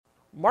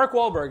Mark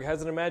Wahlberg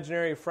has an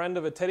imaginary friend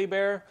of a teddy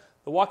bear.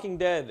 The Walking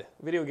Dead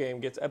video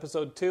game gets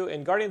episode 2,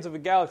 and Guardians of the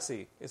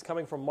Galaxy is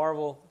coming from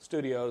Marvel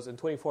Studios in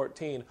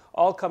 2014,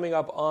 all coming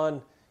up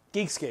on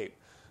Geekscape.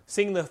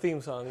 Sing the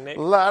theme song, Nick.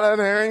 All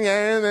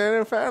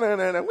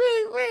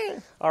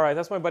right,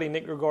 that's my buddy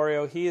Nick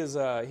Gregorio. He is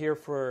here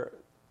for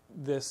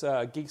this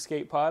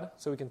Geekscape pod,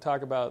 so we can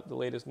talk about the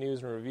latest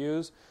news and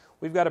reviews.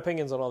 We've got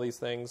opinions on all these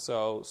things,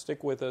 so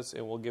stick with us,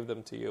 and we'll give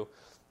them to you.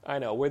 I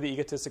know, we're the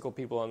egotistical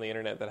people on the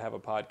internet that have a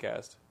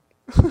podcast.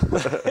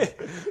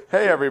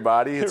 Hey,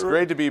 everybody. It's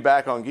great to be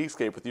back on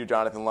Geekscape with you,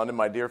 Jonathan London,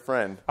 my dear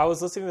friend. I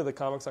was listening to the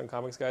Comics on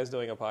Comics guys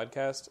doing a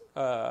podcast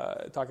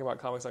talking about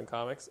Comics on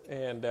Comics,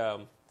 and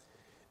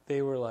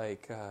they were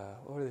like,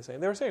 what were they saying?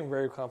 They were saying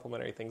very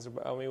complimentary things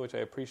about me, which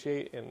I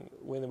appreciate, and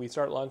when we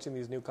start launching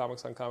these new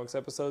Comics on Comics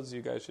episodes,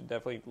 you guys should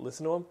definitely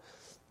listen to them.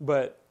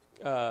 But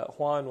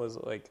Juan was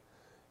like,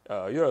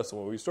 yes,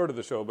 when we started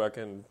the show back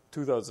in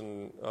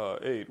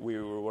 2008, we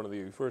were one of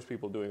the first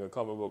people doing a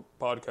comic book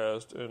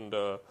podcast, and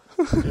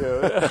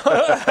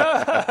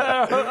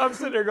I'm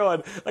sitting there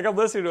going, like, I'm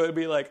listening to it and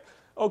be like,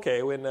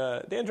 okay, when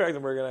Dan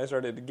Trachtenberg and I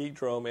started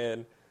Geekdrome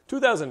in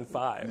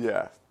 2005.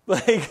 Yeah.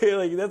 Like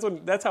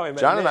that's how I met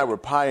John Nick. And I were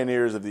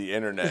pioneers of the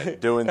internet,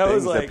 doing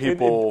things that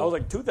people... I was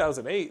like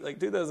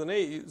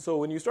 2008. So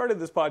when you started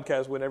this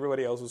podcast, when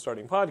everybody else was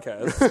starting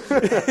podcasts...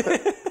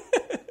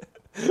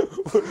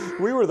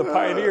 we were the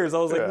pioneers. I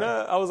was like,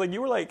 no. I was like,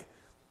 you were like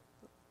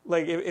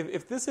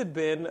if this had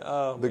been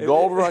the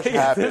gold rush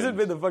happened. This had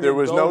been the fucking there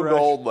was gold no rush,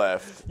 gold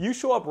left. You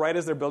show up right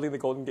as they're building the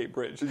Golden Gate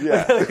Bridge.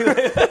 Yeah,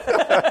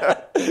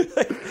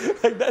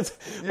 that's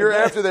you're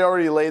after they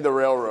already laid the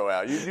railroad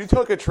out. You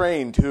took a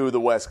train to the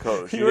West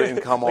Coast. You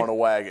didn't come on a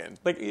wagon.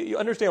 Like, you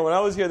understand? When I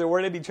was here, there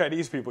weren't any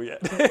Chinese people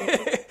yet.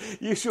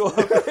 You show up.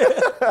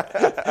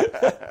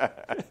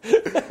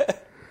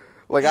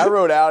 Like, I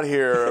rode out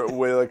here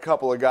with a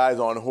couple of guys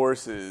on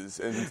horses,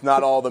 and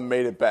not all of them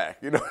made it back.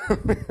 You know what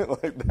I mean?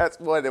 Like, that's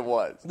what it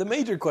was. The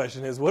major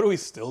question is, what are we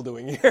still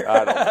doing here?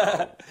 I don't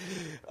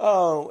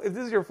know. If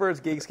this is your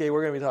first Geekscape,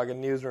 we're going to be talking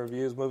news and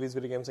reviews, movies,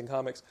 video games, and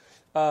comics.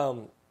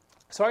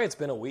 Sorry it's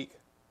been a week.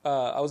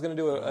 I was going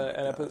to do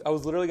an episode. I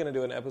was literally going to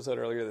do an episode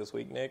earlier this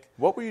week, Nick.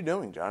 What were you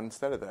doing, John,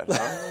 instead of that?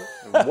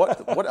 Huh?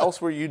 What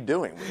else were you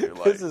doing with your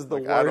life? This is the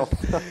worst.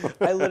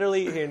 I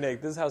literally, here,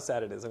 Nick, this is how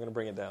sad it is. I'm going to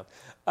bring it down.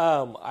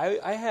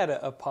 I had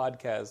a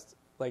podcast.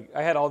 Like,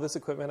 I had all this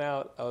equipment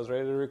out. I was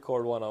ready to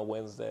record one on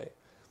Wednesday.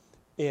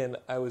 And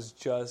I was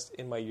just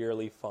in my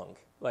yearly funk.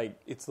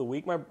 Like, it's the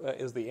week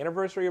it was the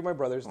anniversary of my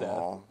brother's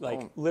death.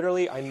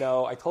 Literally, I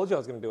know. I told you I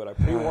was going to do it. I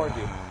pre-warned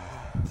you.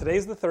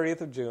 Today's the 30th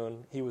of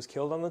June. He was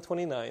killed on the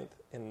 29th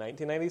in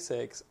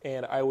 1996,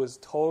 and I was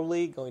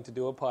totally going to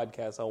do a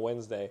podcast on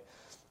Wednesday.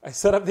 I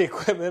set up the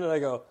equipment, and I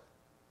go,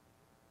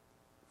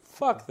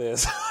 fuck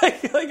this.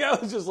 like I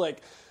was just like,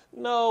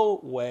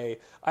 no way.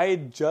 I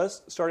had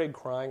just started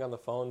crying on the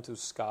phone to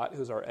Scott,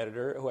 who's our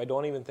editor, who I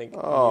don't even think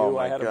knew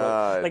I had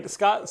God. Like,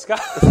 Scott.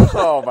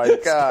 Oh, my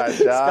God, John.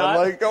 Scott,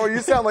 like, you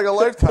sound like a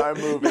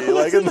Lifetime movie.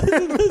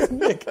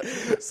 Nick,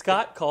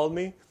 Scott called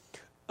me.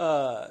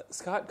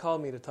 Scott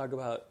called me to talk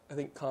about, I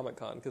think, Comic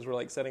Con, because we're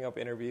like setting up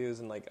interviews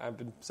and like I've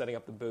been setting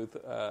up the booth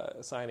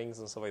signings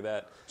and stuff like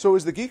that. So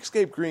is the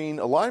Geekscape green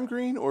a lime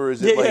green, or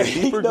is it a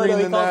deeper green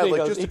than that?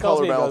 Like, just to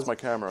color balance my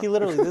camera. He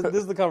literally, this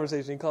is the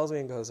conversation. He calls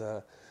me and goes,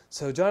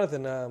 so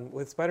Jonathan,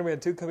 with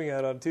Spider-Man 2 coming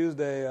out on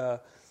Tuesday,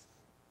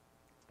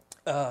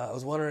 I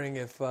was wondering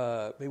if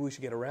maybe we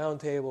should get a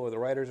round table where the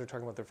writers are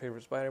talking about their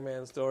favorite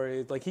Spider-Man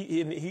stories. Like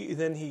he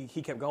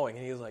kept going,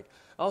 and he was like,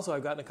 also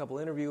I've gotten a couple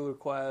interview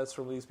requests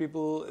from these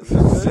people. and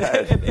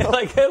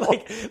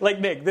like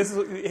Nick, this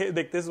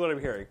is what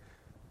I'm hearing.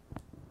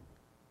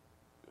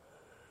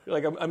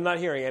 Like I'm not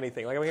hearing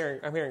anything. Like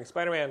I'm hearing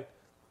Spider-Man,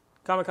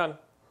 Comic Con,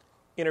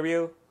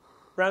 interview,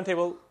 round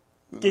table,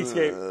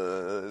 Geekscape,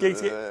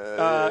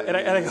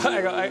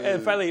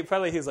 and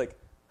finally he's like,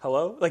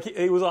 hello? Like,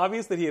 it was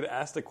obvious that he had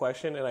asked a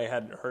question and I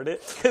hadn't heard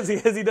it, because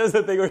he does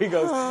that thing where he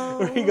goes,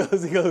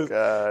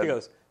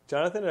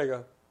 Jonathan? And I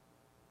go,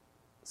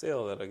 say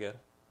all that again.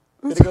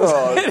 And he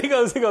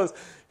goes,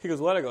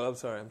 what? I go, I'm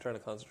sorry, I'm trying to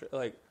concentrate.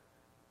 Like,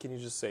 can you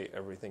just say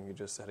everything you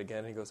just said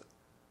again? And he goes,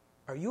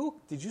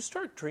 did you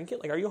start drinking?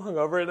 Like, are you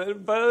hungover? And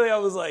then finally I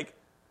was like,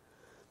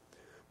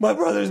 my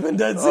brother's been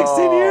dead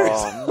 16 years.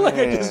 Like,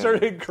 I just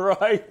started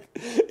crying.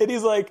 And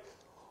he's like,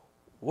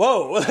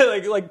 whoa,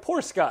 like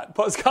poor Scott.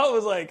 Scott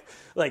was like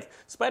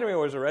Spider-Man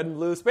wears a red and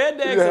blue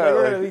spandex, and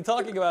we're going to be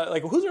talking about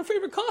like, who's our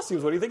favorite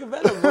costumes? What do you think of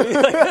Venom?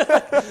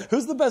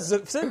 Who's the best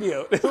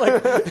symbiote?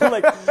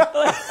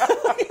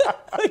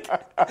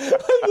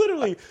 I'm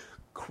literally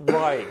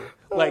crying,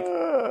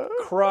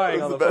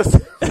 crying on the best.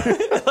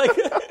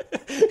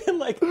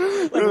 like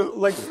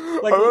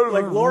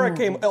Laura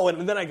came. Oh,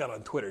 and then I got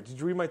on Twitter. Did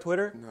you read my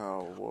Twitter?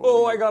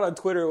 No. I got on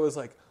Twitter. It was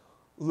like,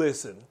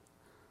 listen,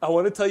 I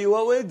want to tell you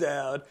what went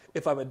down.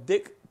 If I'm a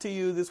dick to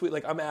you this week,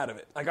 like, I'm out of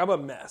it. Like, I'm a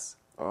mess.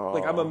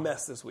 Like, I'm a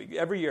mess this week.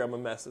 Every year I'm a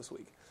mess this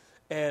week.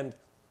 And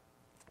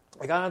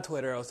I got on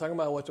Twitter. I was talking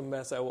about what a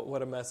mess I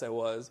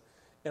was.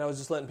 And I was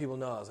just letting people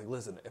know. I was like,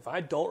 listen, if I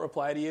don't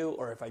reply to you,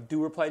 or if I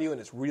do reply to you and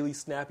it's really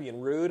snappy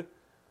and rude,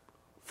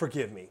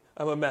 forgive me.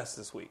 I'm a mess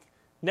this week.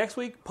 Next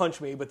week,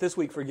 punch me, but this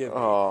week, forgive me.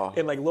 Oh.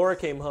 And like Laura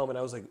came home, and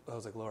I was like,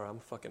 Laura, I'm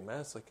a fucking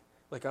mess.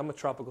 Like I'm a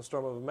tropical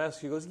storm of a mess.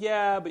 She goes,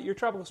 yeah, but you're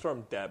tropical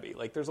storm Debbie.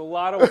 Like there's a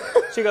lot of.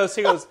 She goes,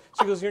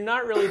 you're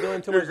not really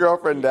doing too much. Your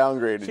girlfriend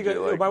downgraded she goes,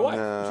 you. Like, my wife.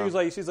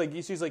 no.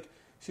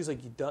 She's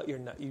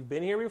like, you've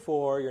been here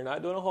before. You're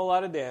not doing a whole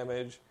lot of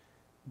damage,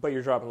 but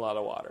you're dropping a lot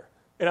of water.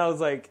 And I was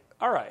like,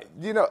 all right.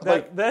 You know,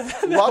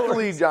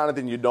 luckily, works.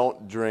 Jonathan, you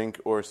don't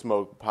drink or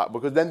smoke pot,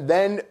 because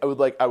then I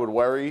would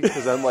worry,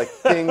 because I'm like,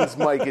 things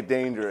might get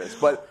dangerous.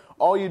 But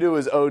all you do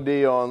is OD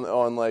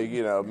on like,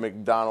 you know,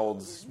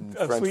 McDonald's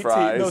French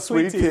fries. No,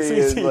 sweet tea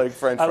is like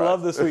French fries. I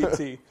love the sweet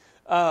tea.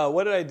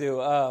 What did I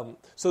do?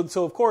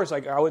 So of course,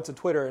 like I went to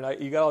Twitter,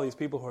 and you got all these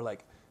people who are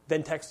like,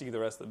 then texting you the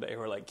rest of the day,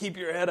 who are like, keep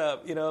your head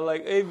up, you know,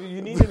 like, hey, if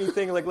you need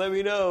anything, like, let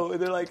me know. And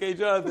they're like, hey,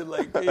 Jonathan,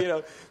 like, you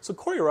know. So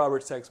Corey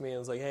Roberts texts me and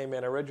was like, hey,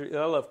 man, I read your,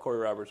 I love Corey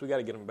Roberts. We got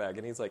to get him back.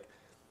 And he's like,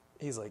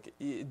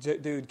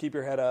 dude, keep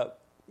your head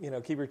up, you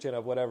know, keep your chin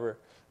up, whatever.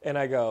 And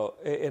I go,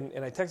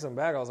 and I text him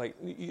back. I was like,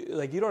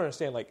 you don't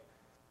understand, like,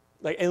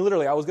 and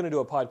literally, I was going to do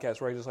a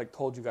podcast where I just like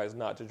told you guys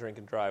not to drink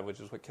and drive,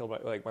 which is what killed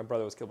my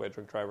brother was killed by a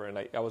drunk driver, and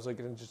I was like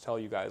going to just tell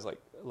you guys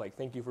like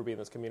thank you for being in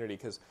this community,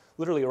 because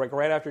literally like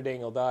right after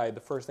Daniel died, the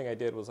first thing I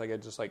did was like I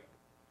just like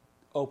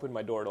opened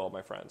my door to all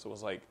my friends. It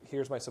was like,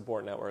 here's my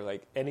support network.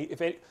 Like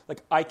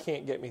like I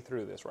can't get me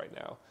through this right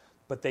now,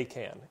 but they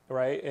can,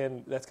 right?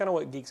 And that's kind of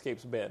what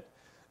Geekscape's been.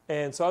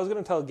 And so I was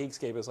going to tell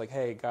Geekscape is like,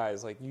 hey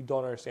guys, like you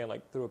don't understand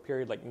like through a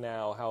period like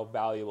now how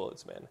valuable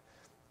it's been.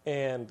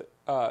 And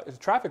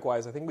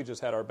traffic-wise, I think we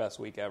just had our best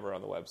week ever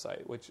on the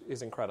website, which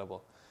is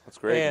incredible. That's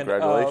great. And,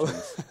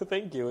 congratulations.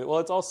 Thank you. Well,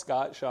 it's all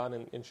Scott,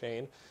 Sean, and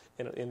Shane,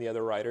 and the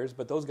other writers.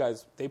 But those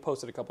guys, they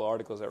posted a couple of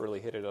articles that really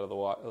hit it out of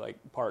the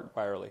park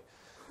virally.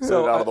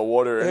 So out of the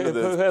water into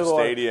the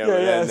stadium,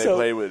 and they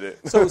played with it.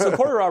 so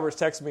Corey Roberts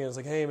texted me and was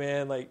like, "Hey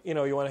man, like you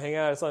know, you want to hang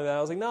out or something like that?"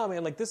 I was like, "No,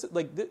 man, like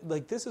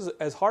this is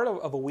as hard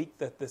of a week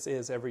that this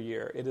is every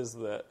year. It is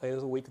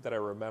a week that I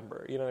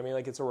remember. You know what I mean?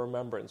 Like it's a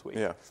remembrance week."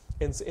 Yeah.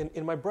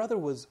 And my brother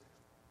was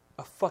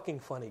a fucking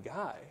funny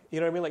guy.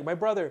 You know what I mean? Like my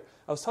brother,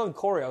 I was telling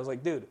Corey, I was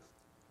like, dude,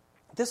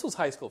 this was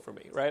high school for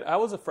me, right? I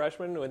was a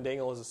freshman when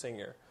Daniel was a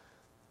senior.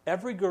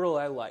 Every girl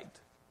I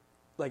liked,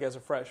 like as a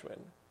freshman,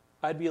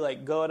 I'd be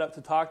like going up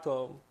to talk to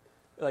him,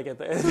 like I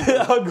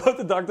would go up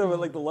to talk to him at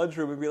like the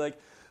lunchroom and be like,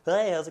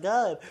 "Hey, how's it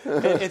going?"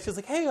 And she's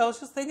like, "Hey, I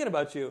was just thinking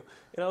about you."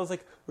 And I was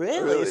like,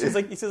 "Really?" She's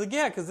like,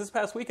 "Yeah, because this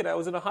past weekend I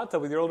was in a hot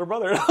tub with your older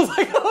brother." And I was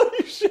like,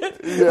 "Holy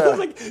shit!" Yeah. I was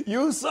like,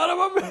 "You son of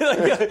a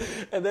bitch!" Like,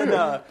 and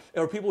then,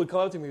 or people would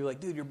come up to me and be like,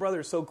 "Dude, your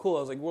brother's so cool." I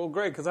was like, "Well,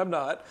 great, because I'm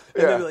not."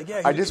 And they'd be like,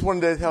 "Yeah." I just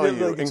wanted to tell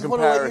you, like, in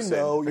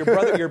comparison,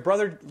 your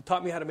brother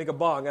taught me how to make a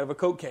bong out of a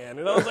Coke can,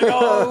 and I was like,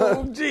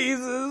 "Oh,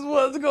 Jesus,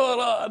 what's going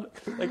on?"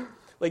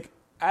 Like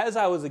as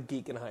I was a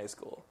geek in high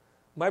school,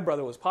 my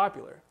brother was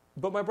popular.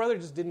 But my brother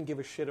just didn't give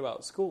a shit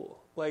about school.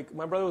 Like,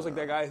 my brother was like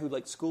that guy who,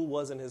 like, school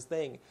wasn't his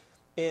thing.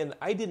 And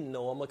I didn't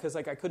know him because,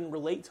 like, I couldn't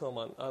relate to him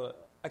on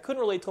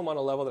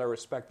a level that I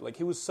respected. Like,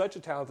 he was such a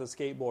talented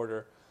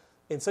skateboarder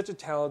and such a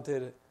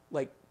talented,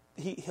 like,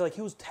 he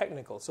was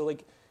technical. So,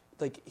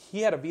 like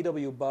he had a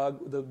VW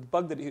Bug, the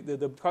Bug that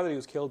the car that he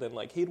was killed in,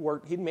 like, he'd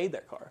made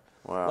that car.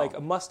 Wow. Like,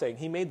 a Mustang,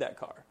 he made that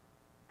car.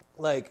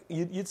 Like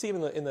you'd see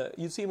him in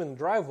the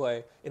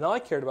driveway, and all I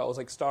cared about was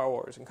like Star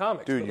Wars and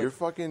comics. Dude,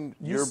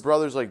 your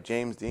brother's like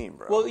James Dean,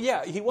 bro. Well,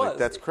 yeah, he was. Like,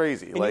 that's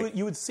crazy. And like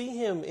you would see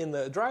him in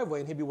the driveway,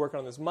 and he'd be working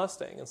on this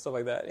Mustang and stuff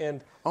like that.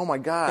 And oh my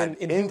god,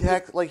 in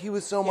Texas, like he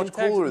was so much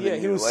cooler than you. Yeah,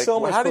 he was like, so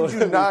much. How cooler did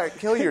you not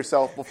kill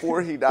yourself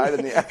before he died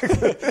in the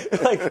accident?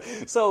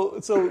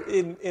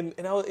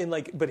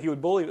 But he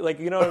would bully, like,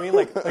 you know what I mean?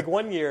 Like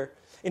one year.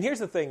 And here's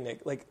the thing,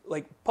 Nick,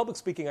 like public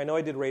speaking, I know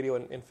I did radio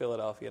in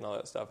Philadelphia and all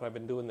that stuff, and I've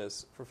been doing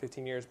this for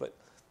 15 years, but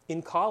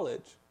in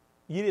college,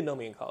 you didn't know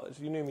me in college.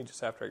 You knew me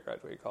just after I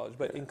graduated college.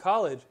 But in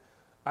college,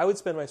 I would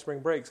spend my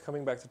spring breaks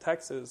coming back to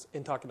Texas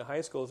and talking to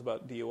high schools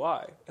about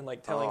DUI and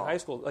like telling high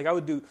schools, like I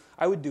would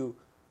do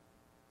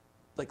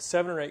like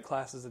 7 or 8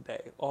 classes a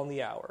day on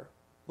the hour,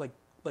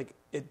 like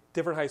at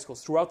different high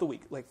schools throughout the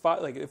week. Like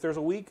if there's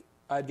a week,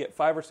 I'd get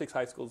 5 or 6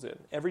 high schools in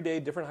every day,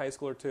 different high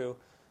school or two.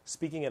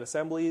 Speaking at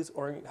assemblies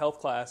or in health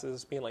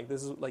classes, being like,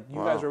 "This is like you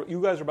guys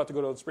are about to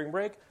go to spring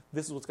break.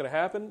 This is what's going to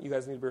happen. You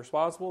guys need to be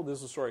responsible. This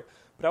is the story."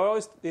 But I would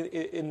always,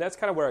 and that's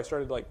kind of where I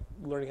started like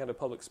learning how to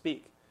public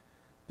speak,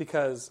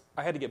 because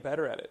I had to get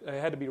better at it. I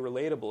had to be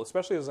relatable,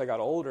 especially as I got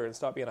older and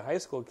stopped being a high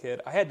school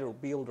kid. I had to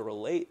be able to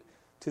relate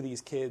to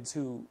these kids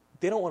who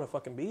they don't want to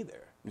fucking be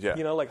there. Yeah.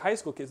 You know, like high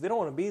school kids, they don't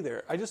want to be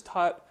there. I just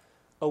taught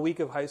a week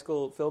of high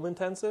school film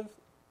intensive.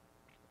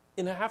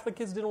 And half the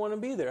kids didn't want to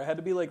be there. I had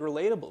to be, like,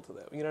 relatable to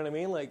them. You know what I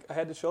mean? Like, I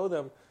had to show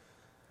them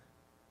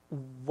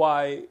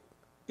why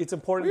it's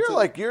important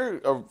You're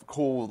a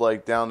cool,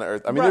 like,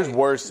 down-to-earth. I mean, There's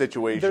worse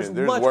situations.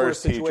 There's much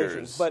worse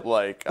teachers. Situations.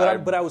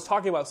 But I was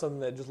talking about something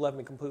that just left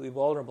me completely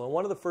vulnerable. And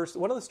one of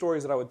the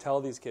stories that I would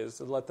tell these kids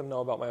to let them know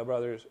about my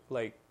brother's,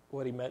 like,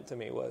 what he meant to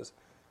me was,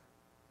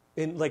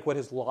 in like what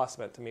his loss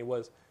meant to me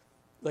was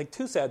like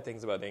two sad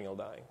things about Daniel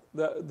dying.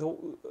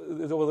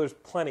 Well, there's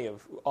plenty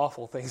of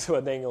awful things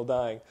about Daniel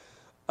dying,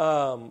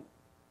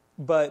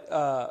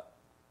 but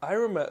I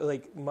remember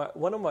like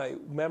one of my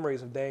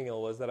memories of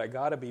Daniel was that I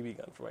got a BB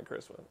gun for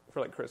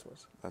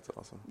Christmas. That's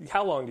awesome.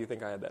 How long do you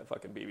think I had that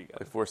fucking BB gun?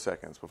 Like 4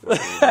 seconds before.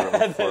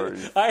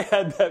 I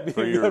had that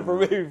BB gun for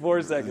maybe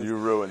 4 seconds. You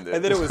ruined it.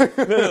 And then it was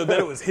then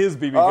it was his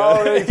BB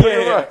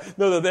gun.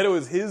 No, then it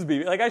was his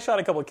BB. Like I shot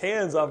a couple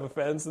cans off a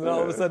fence, and then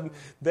all of a sudden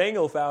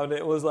Daniel found it.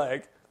 It was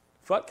like,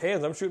 fuck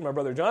cans! I'm shooting my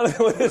brother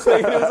Jonathan with this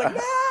thing. And it was like,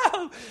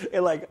 no!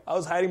 And like I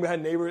was hiding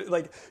behind neighbors,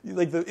 like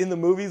in the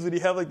movies when you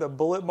have like the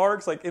bullet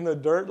marks like in the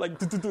dirt, like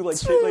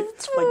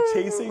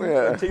chasing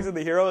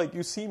the hero. Like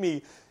you see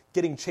me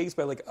getting chased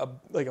by like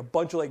a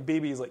bunch of like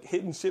BBs like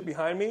hitting shit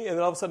behind me, and then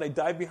all of a sudden I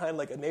dive behind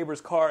like a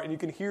neighbor's car, and you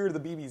can hear the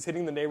BBs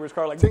hitting the neighbor's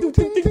car like ding,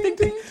 ding, ding, ding,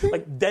 ding,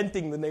 like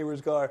denting the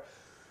neighbor's car.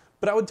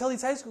 But I would tell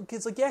these high school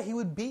kids like, yeah, he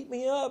would beat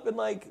me up and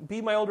like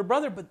be my older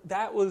brother, but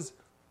that was,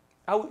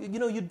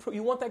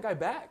 you want that guy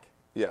back.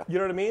 Yeah. You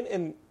know what I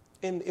mean?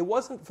 And it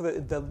wasn't for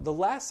the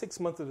last 6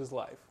 months of his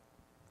life.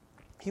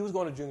 He was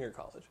going to junior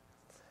college.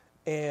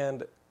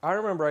 And I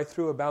remember I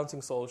threw a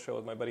Bouncing Souls show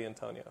with my buddy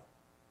Antonio.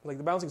 Like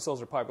the Bouncing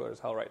Souls are popular as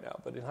hell right now,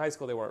 but in high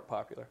school they weren't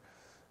popular.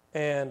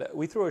 And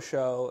we threw a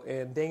show,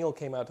 and Daniel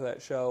came out to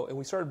that show, and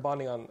we started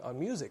bonding on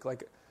music.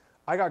 Like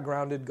I got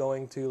grounded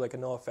going to like a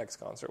NoFX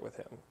concert with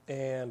him.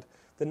 And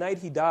the night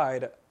he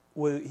died,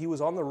 he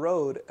was on the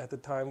road at the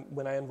time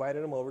when I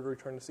invited him over to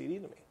return the CD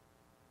to me.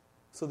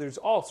 So there's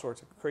all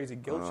sorts of crazy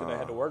guilt shit I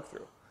had to work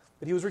through.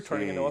 But he was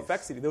returning a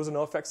NoFX CD. There was a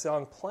NoFX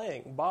song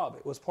playing. Bob,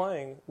 it was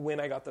playing when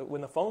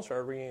the phone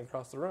started ringing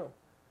across the room.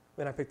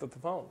 When I picked up the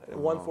phone at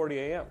 1:40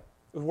 a.m.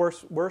 It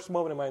was the worst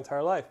moment in my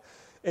entire life.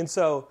 And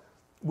so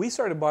we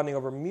started bonding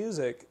over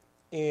music,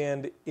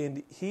 and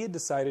he had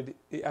decided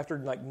after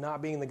like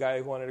not being the guy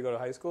who wanted to go to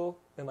high school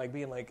and like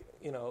being like,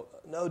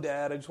 no,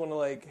 Dad, I just want to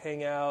like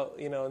hang out,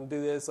 and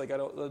do this. Like I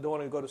don't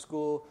want to go to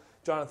school.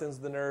 Jonathan's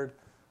the nerd.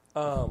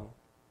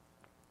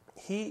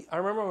 I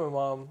remember my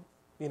mom,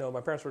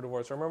 my parents were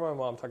divorced. So I remember my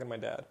mom talking to my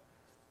dad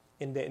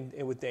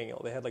and with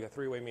Daniel. They had like a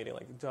three-way meeting,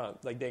 like, John,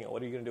 like, Daniel,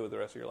 what are you going to do with the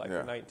rest of your life?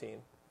 You're 19.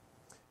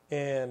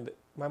 And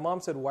my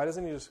mom said, why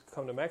doesn't he just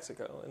come to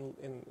Mexico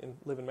and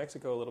live in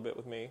Mexico a little bit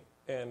with me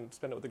and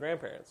spend it with the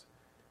grandparents?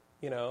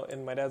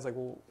 And my dad's like,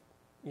 well,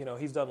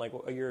 he's done like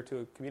a year or two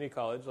of community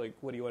college. Like,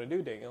 what do you want to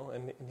do, Daniel?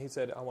 And he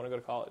said, I want to go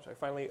to college.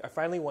 I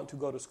finally want to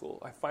go to school.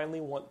 I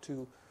finally want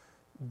to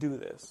do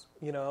this,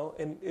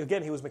 And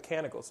again, he was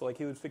mechanical, so like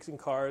he was fixing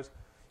cars.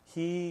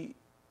 He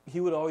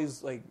would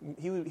always like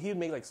he would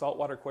make like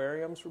saltwater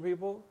aquariums for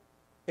people,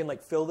 and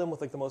like fill them with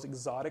like the most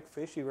exotic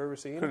fish you've ever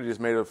seen. Could have just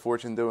made a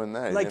fortune doing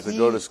that. Like you have to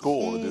go to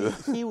school to do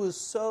that. He was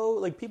so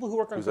like people who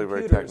work on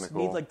computers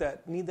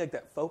need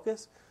that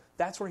focus.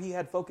 That's where he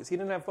had focus. He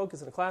didn't have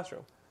focus in the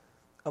classroom.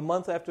 A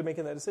month after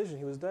making that decision,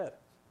 he was dead,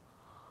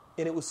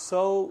 and it was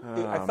so.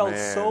 I felt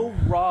so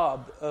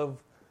robbed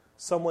of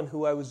someone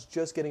who I was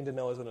just getting to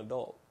know as an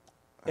adult.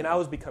 And I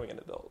was becoming an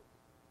adult.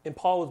 And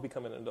Paul was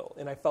becoming an adult.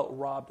 And I felt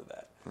robbed of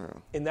that. Yeah.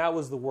 And that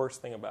was the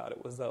worst thing about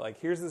it, was that, like,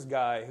 here's this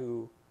guy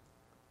who,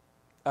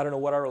 I don't know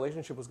what our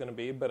relationship was going to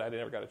be, but I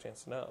never got a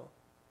chance to know.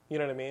 You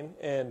know what I mean?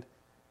 And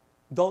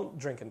don't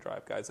drink and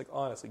drive, guys. Like,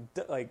 honestly,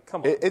 like,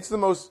 come on. It is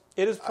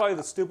probably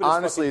the stupidest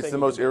honestly, thing it's the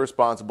most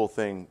irresponsible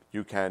thing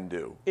you can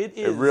do. It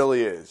is. It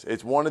really is.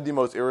 It's one of the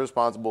most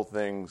irresponsible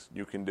things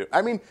you can do.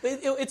 I mean...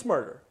 It's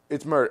murder.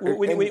 It's murder.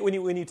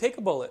 When you take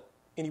a bullet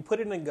and you put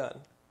it in a gun,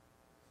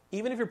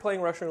 even if you're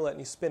playing Russian roulette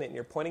and you spin it and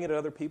you're pointing it at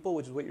other people,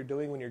 which is what you're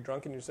doing when you're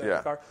drunk and you're sitting in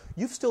the car,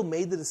 you've still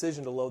made the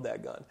decision to load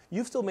that gun.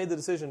 You've still made the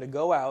decision to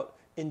go out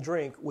and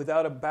drink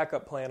without a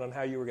backup plan on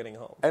how you were getting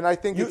home. And I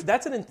think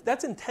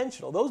that's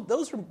intentional.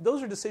 Those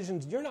are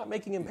decisions you're not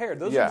making impaired.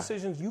 Those are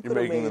decisions you could have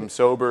made. You're making them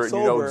sober, and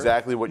you know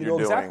exactly what you're doing.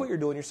 You know exactly what you're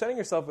doing. You're setting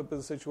yourself up in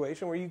a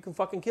situation where you can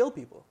fucking kill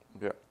people.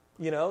 Yeah.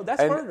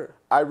 That's murder.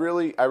 I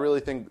really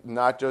think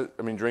not just,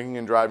 drinking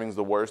and driving is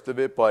the worst of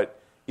it, but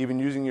even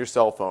using your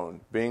cell phone,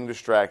 being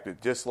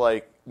distracted, just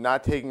like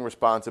not taking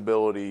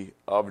responsibility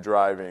of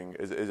driving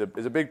is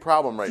a big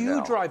problem right now. Do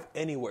you drive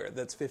anywhere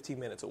that's 15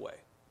 minutes away?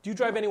 Do you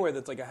drive anywhere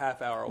that's like a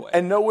half hour away?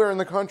 And nowhere in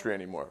the country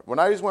anymore. When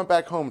I just went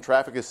back home,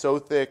 traffic is so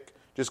thick,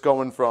 just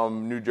going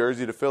from New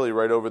Jersey to Philly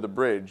right over the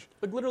bridge.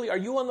 Like literally, are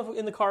you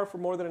in the car for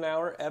more than an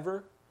hour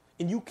ever?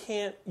 And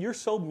you're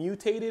so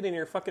mutated in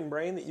your fucking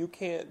brain that you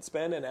can't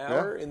spend an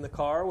hour in the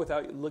car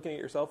without looking at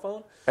your cell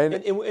phone? And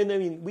I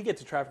mean, we get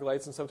to traffic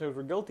lights and sometimes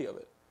we're guilty of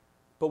it.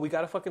 But we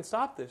got to fucking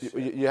stop this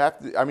shit. You have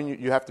to,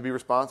 you have to be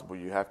responsible.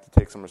 You have to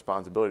take some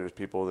responsibility. There's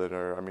people that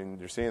are,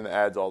 you're seeing the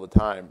ads all the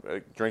time.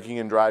 Drinking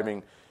and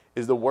driving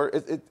is the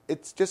worst.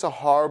 It's just a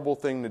horrible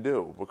thing to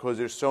do because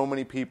there's so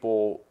many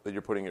people that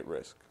you're putting at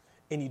risk.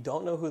 And you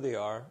don't know who they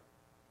are.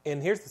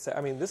 And here's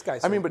this guy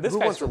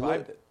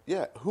survived it.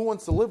 Yeah, who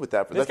wants to live with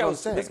that? But that's what I'm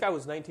saying. This guy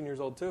was 19 years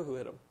old too who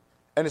hit him.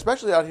 And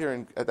especially out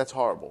here, that's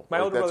horrible. My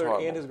older brother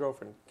and his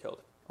girlfriend killed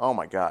him. Oh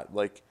my God!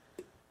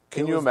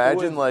 Can you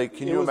imagine?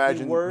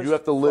 You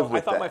have to live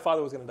with that. I thought my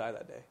father was going to die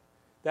that day.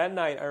 That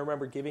night, I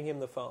remember giving him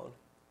the phone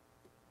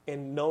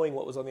And knowing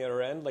what was on the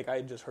other end, like I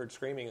had just heard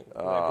screaming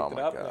when I picked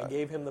it up, and I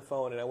gave him the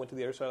phone, and I went to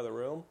the other side of the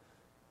room,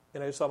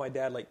 and I just saw my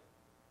dad like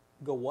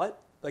go, "What?"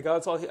 Like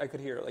that's all I could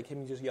hear, like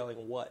him just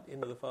yelling "what"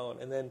 into the phone,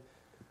 and then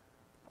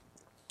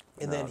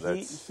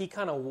he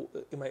kind of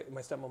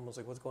my stepmom was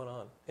like, "What's going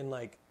on?" And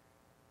like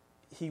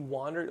he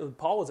wandered.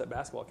 Paul was at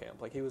basketball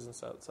camp, like he was in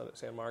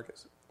San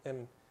Marcos,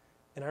 and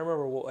I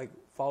remember like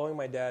following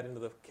my dad into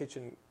the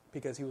kitchen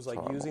because he was like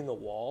using the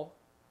wall,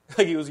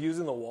 like he was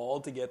using the wall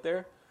to get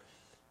there.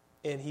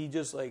 And he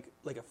just, like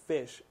a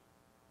fish,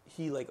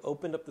 he, like,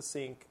 opened up the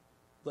sink,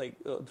 like,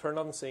 turned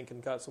on the sink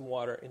and got some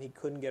water, and he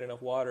couldn't get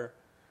enough water.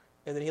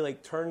 And then he,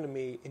 like, turned to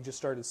me and just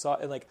started,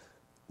 and, like,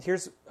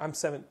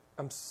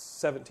 I'm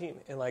 17,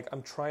 and, like,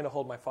 I'm trying to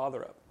hold my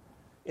father up.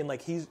 And,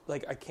 like, he's,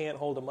 like, I can't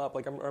hold him up.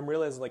 Like, I'm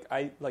realizing,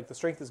 like, the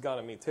strength has gone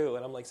in me, too.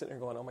 And I'm, like, sitting here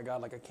going, oh, my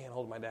God, like, I can't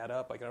hold my dad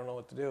up. Like, I don't know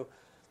what to do.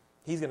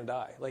 He's going to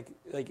die. Like,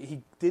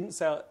 he didn't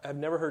sound, I've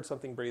never heard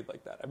something breathe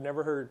like that. I've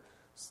never heard...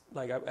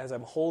 Like as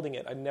I'm holding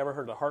it, I never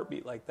heard a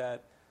heartbeat like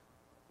that.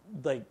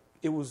 Like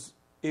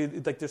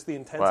like just the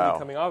intensity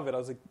coming off of it. I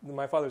was like,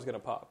 my father's gonna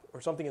pop,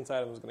 or something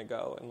inside him was gonna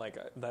go, and like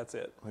that's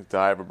it. Like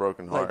die of a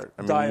broken heart.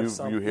 Like, I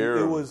mean, you hear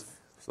it was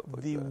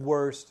like the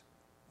worst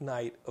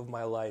night of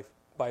my life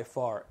by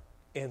far.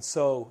 And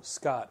so,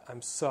 Scott,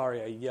 I'm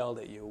sorry I yelled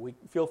at you.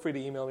 Feel free to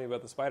email me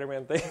about the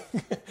Spider-Man thing.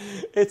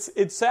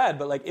 It's sad,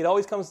 but like it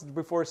always comes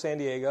before San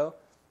Diego.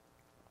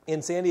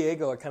 In San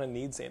Diego, I kind of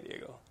need San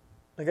Diego.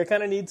 Like, I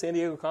kind of need San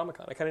Diego Comic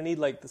Con. I kind of need,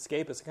 like, the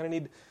Escapists. I kind of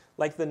need,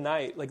 like, the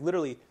night. Like,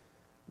 literally,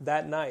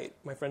 that night,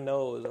 my friend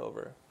Noah was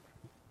over.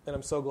 And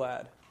I'm so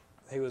glad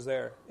he was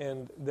there.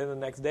 And then the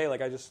next day,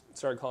 like, I just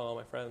started calling all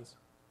my friends.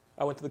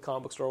 I went to the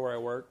comic book store where I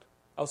worked.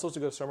 I was supposed to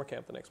go to summer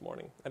camp the next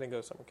morning. I didn't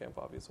go to summer camp,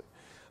 obviously.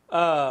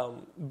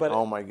 But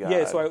oh, my God.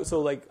 Yeah,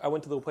 so I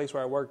went to the place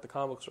where I worked, the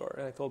comic book store.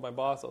 And I told my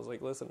boss, I was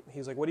like, listen.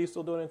 He's like, what are you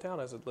still doing in town?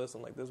 I said,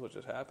 listen, like, this is what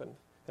just happened.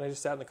 And I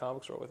just sat in the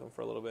comic store with him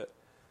for a little bit.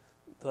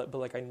 But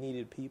like, I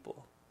needed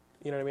people.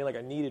 You know what I mean? Like,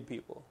 I needed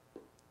people.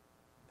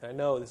 And I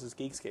know this is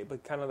Geekscape,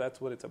 but kind of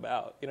that's what it's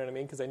about. You know what I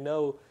mean? Because I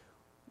know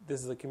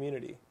this is a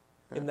community.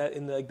 Yeah.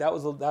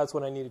 That's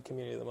when I needed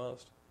community the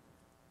most.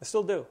 I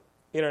still do.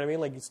 You know what I mean?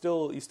 Like, you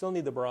still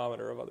need the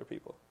barometer of other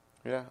people.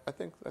 Yeah, I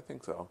think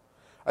so.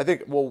 I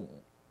think, well,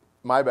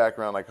 my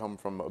background, I come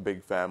from a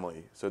big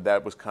family. So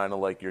that was kind of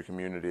like your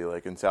community.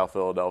 Like, in South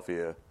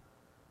Philadelphia,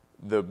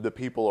 the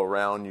people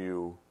around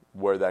you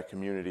were that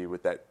community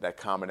with that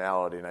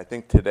commonality. And I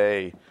think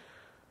today,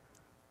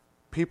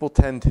 people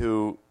tend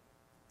to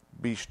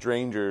be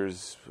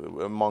strangers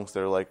amongst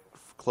their like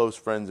close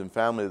friends and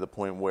family to the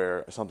point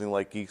where something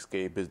like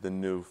Geekscape is the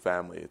new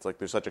family. It's like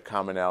there's such a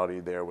commonality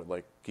there with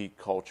like geek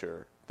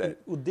culture that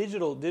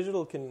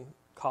digital can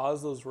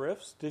cause those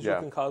rifts.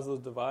 Digital can cause those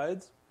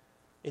divides,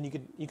 and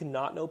you can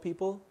not know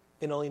people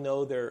and only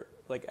know their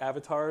like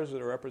avatars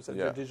that represent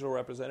their digital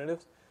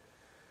representatives.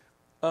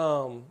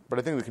 But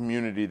I think the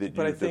community that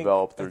you've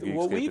developed through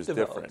Geekscape is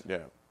different. Yeah.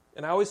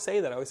 And I always say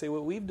that. I always say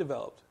what we've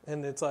developed.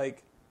 And it's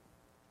like,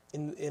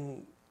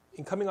 in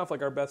coming off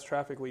like our best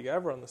traffic week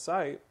ever on the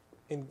site,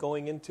 and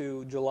going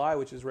into July,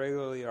 which is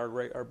regularly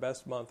our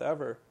best month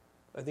ever,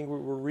 I think we're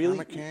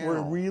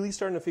really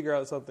starting to figure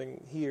out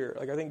something here.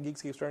 Like I think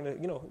Geekscape's starting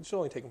to, it should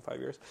only take them 5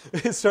 years.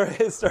 It's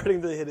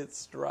starting to hit its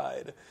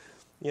stride,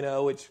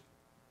 which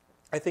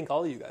I thank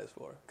all of you guys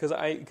for.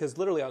 Because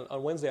literally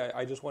on Wednesday,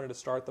 I just wanted to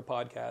start the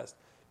podcast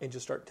and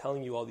just start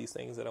telling you all these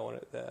things that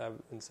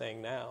I've been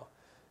saying now,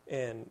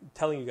 and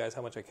telling you guys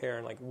how much I care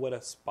and like what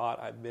a spot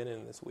I've been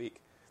in this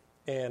week.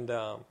 And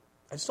I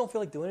just don't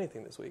feel like doing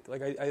anything this week.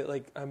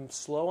 Like I'm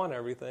slow on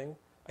everything.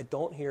 I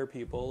don't hear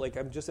people. Like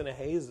I'm just in a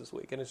haze this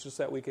week, and it's just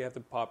that week I have to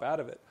pop out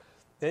of it.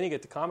 Then you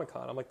get to Comic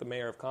Con. I'm like the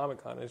mayor of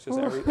Comic Con. It's just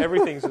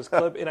everything's just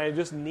clip, and I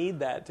just need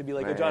that to be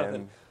like, hey,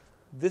 Jonathan,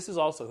 this is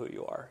also who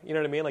you are. You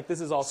know what I mean? Like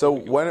this is also.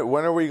 So when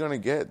are we going to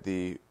get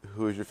the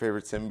Who is Your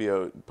Favorite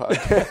Symbiote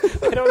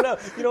podcast? I don't know.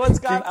 You know what,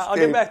 Scott? I'll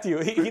get back to you.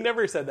 He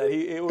never said that.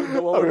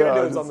 What we're going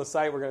to do is on the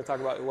site. We're going to talk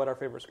about what our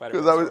favorite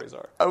Spider-Man stories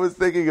are. I was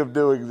thinking of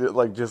doing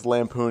like just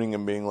lampooning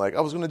and being like,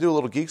 I was going to do a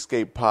little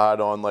Geekscape pod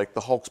on like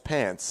the Hulk's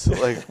pants.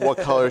 Like what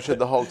color should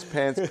the Hulk's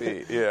pants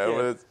be?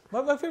 Yeah.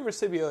 My favorite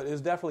symbiote is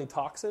definitely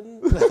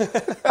Toxin.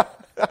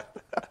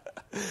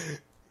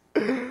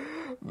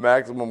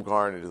 Maximum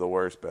Carnage is the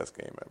worst, best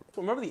game ever.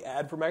 Remember the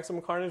ad for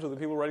Maximum Carnage with the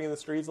people running in the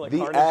streets and like the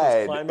Carnage ad,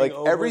 just climbing like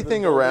over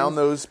everything around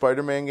those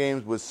Spider-Man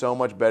games was so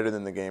much better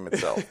than the game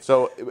itself.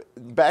 So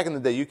back in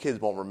the day, you kids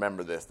won't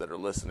remember this that are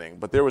listening,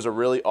 but there was a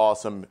really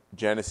awesome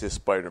Genesis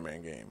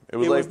Spider-Man game. It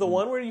was the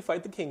one where you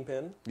fight the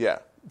Kingpin. Yeah.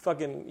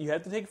 Fucking, you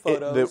had to take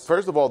photos.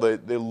 First of all, they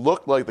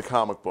looked like the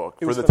comic book.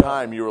 For the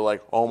time, you were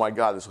like, oh my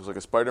God, this looks like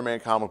a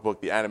Spider-Man comic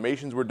book. The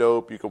animations were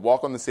dope. You could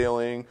walk on the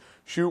ceiling,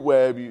 shoot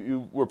web.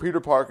 You were Peter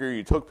Parker.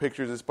 You took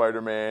pictures of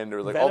Spider-Man. There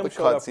was like Venom all the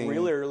showed cutscenes. Up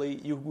really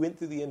early. You went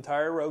through the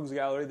entire Rogues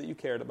Gallery that you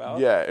cared about.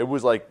 Yeah, it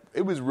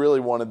was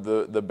really one of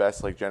the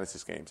best like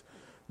Genesis games.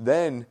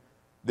 Then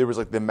there was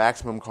like the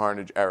Maximum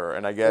Carnage era,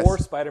 and I guess or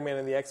Spider-Man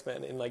and the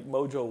X-Men in like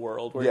Mojo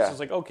World, where it's just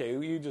like, okay,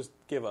 you just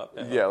give up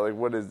now. Yeah, like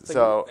what is like,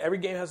 so? Every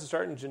game has to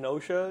start in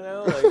Genosha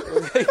now.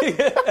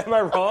 Like, am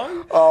I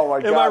wrong? Oh my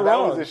Am I god, that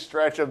wrong? was a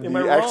stretch of Am the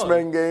I wrong?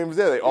 X-Men games.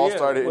 Yeah, they all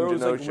started in where it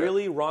was Genosha. like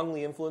really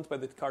wrongly influenced by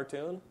the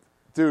cartoon.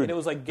 Dude, and it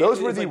was like those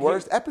were it was the like,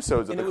 worst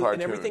episodes of the cartoon.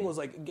 and everything was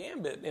like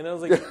Gambit, and I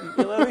was like,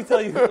 let me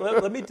tell you,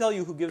 let me tell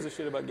you who gives a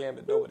shit about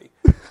Gambit. Nobody.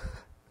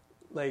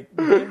 Like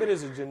Gambit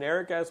is a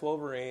generic ass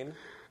Wolverine.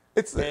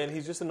 And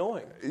he's just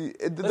annoying.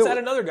 Let's add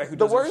another guy who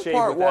doesn't shave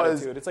with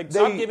attitude. It's like,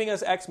 stop giving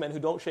us X-Men who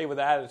don't shave with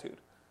attitude.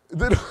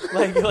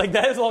 like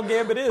that is all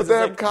Gambit is. But they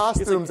have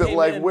costumes that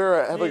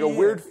have like a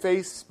weird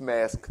face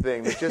mask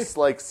thing that just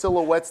like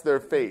silhouettes their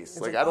face.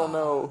 Like I don't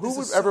know who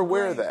would ever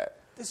wear that.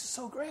 This is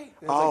so great.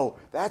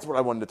 That's what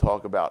I wanted to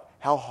talk about.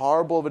 How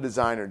horrible of a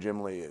designer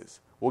Jim Lee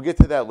is. We'll get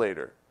to that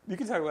later. You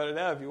can talk about it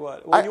now if you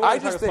want. Well, you want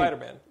to talk about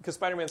Spider-Man because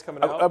Spider-Man's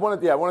coming out. I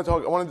want to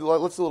talk.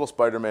 Let's do a little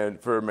Spider-Man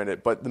for a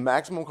minute. But the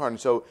Maximum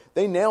Carnage. So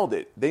they nailed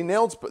it. They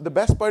nailed the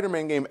best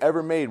Spider-Man game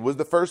ever made. Was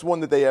the first one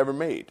that they ever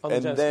made,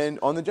 then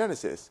on the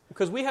Genesis.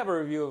 Because we have a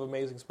review of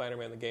Amazing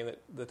Spider-Man, the game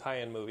the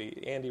tie-in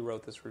movie. Andy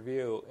wrote this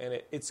review, and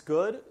it's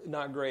good,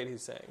 not great.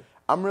 He's saying.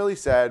 I'm really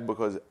sad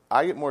because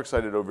I get more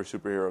excited over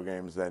superhero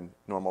games than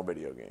normal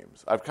video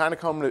games. I've kind of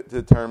come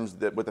to terms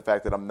with the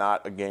fact that I'm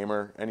not a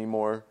gamer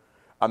anymore.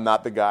 I'm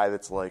not the guy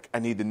that's like, I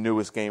need the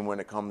newest game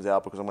when it comes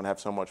out because I'm going to have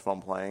so much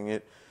fun playing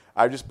it.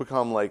 I've just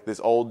become like this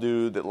old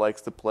dude that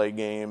likes to play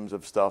games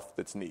of stuff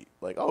that's neat.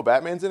 Like, oh,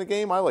 Batman's in a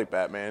game? I like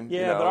Batman.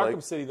 Yeah, but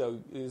Arkham City, though,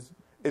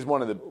 is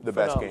one of the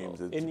best games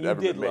that's and you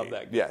ever did been love made.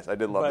 that game. Yes, I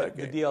did love that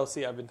game. The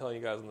DLC, I've been telling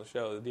you guys on the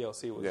show, the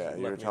DLC was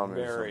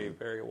very,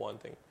 very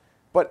wanting.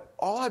 But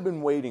all I've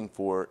been waiting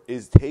for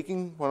is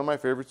taking one of my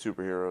favorite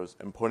superheroes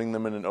and putting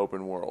them in an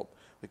open world.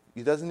 Like,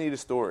 he doesn't need a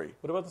story.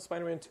 What about the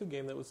Spider-Man 2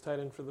 game that was tied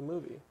in for the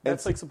movie?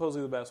 That's like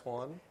supposedly the best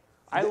one.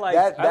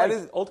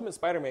 Ultimate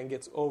Spider-Man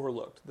gets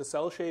overlooked. The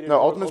cell shaded.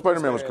 No, Ultimate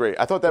Spider-Man was great.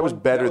 I thought that was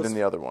better than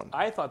the other one.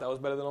 I thought that was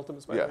better than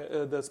Ultimate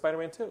Spider-Man. The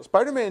Spider-Man 2.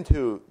 Spider-Man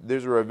 2.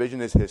 There's a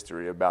revisionist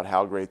history about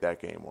how great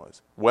that game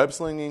was. Web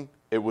slinging.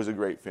 It was a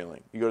great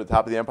feeling. You go to the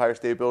top of the Empire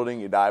State Building.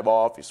 You dive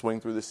off. You swing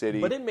through the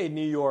city. But it made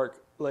New York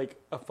like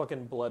a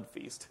fucking blood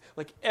feast.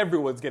 Like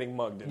everyone's getting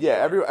mugged.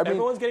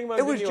 Everyone's getting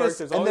mugged in New York.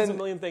 There's always a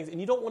million things, and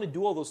you don't want to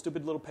do all those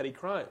stupid little petty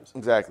crimes.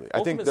 Exactly.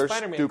 I think they're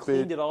Spider-Man stupid.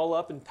 Cleaned it all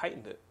up and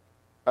tightened it.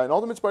 And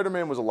Ultimate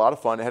Spider-Man was a lot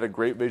of fun. It had a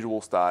great visual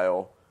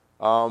style,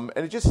 and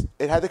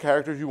it had the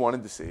characters you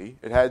wanted to see.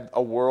 It had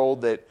a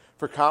world that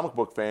for comic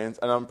book fans,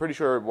 and I'm pretty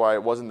sure why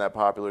it wasn't that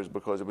popular is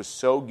because it was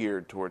so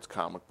geared towards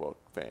comic book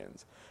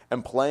fans.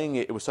 And playing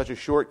it was such a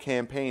short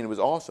campaign. It was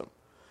awesome.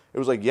 It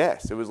was like,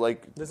 it was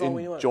like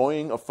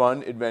enjoying a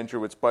fun adventure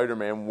with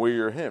Spider-Man where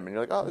you're him. And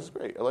you're like, oh, this is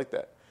great. I like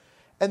that.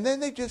 And then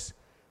they just,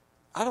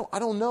 I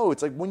don't know.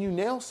 It's like when you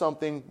nail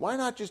something, why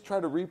not just try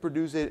to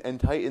reproduce it and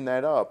tighten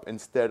that up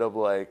instead of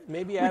like,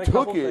 maybe add a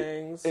couple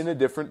things in a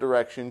different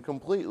direction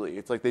completely.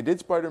 It's like they did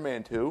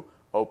Spider-Man 2.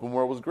 Open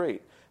world was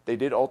great. They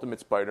did Ultimate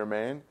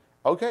Spider-Man.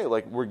 Okay,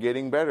 like we're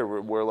getting better.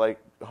 We're like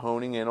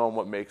honing in on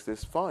what makes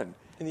this fun.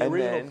 And the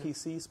original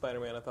PC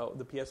Spider-Man, I thought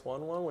the PS1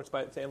 one, where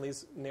Stan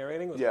Lee's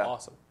narrating, was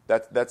awesome.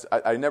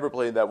 I never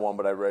played that one,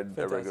 but I read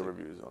good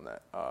reviews on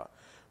that.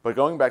 But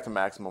going back to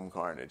Maximum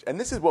Carnage, and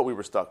this is what we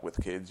were stuck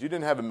with, kids. You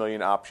didn't have a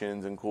million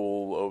options and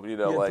cool, you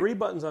had 3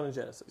 buttons on a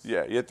Genesis.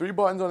 Yeah, you had 3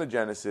 buttons on a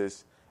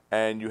Genesis,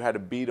 and you had to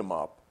beat 'em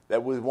up.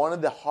 That was one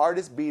of the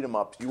hardest beat 'em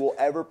ups you will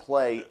ever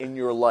play in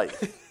your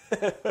life.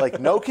 Like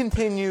no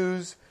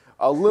continues.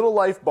 A little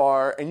life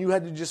bar, and you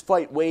had to just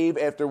fight wave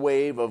after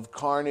wave of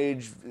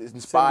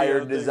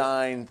Carnage-inspired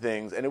design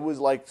things, and it was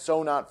like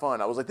so not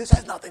fun. I was like, this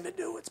has nothing to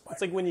do with Spider-Man.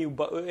 It's like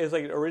when it's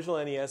like an original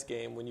NES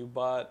game when you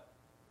bought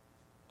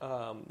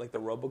like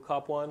the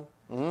RoboCop one.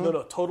 Mm-hmm.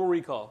 No, Total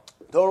Recall.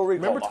 Total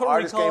Recall, remember the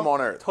hardest game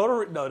on earth.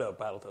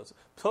 Battletoads.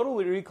 Total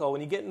Recall.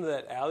 When you get into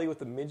that alley with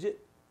the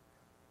midget.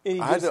 And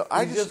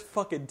he just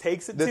fucking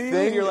takes it to you,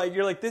 and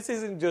you're like, this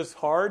isn't just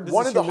hard. This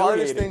one is of the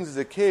hardest things as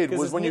a kid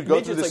was when you go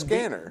through the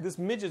scanner. This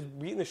midget's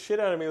beating the shit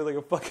out of me with like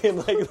a fucking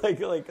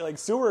like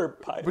sewer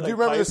pipe. But do you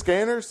remember the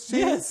scanners?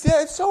 Yes.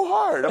 Yeah, it's so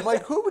hard. I'm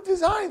like, who would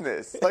design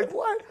this? Like,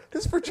 what?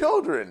 This is for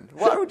children.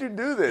 Why would you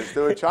do this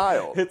to a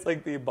child? It's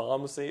like the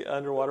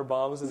underwater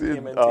bombs in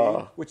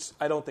TMNT, which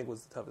I don't think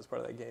was the toughest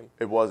part of that game.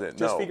 It wasn't.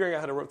 Just figuring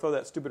out how to throw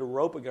that stupid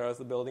rope across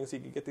the building so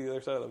you could get to the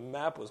other side of the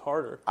map was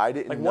harder. I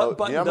didn't know.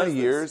 You know how many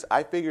years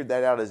I figured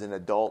that out as an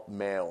adult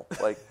male?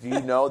 Like, do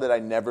you know that I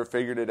never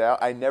figured it out?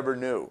 I never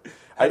knew.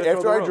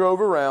 After I drove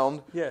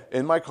around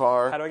in my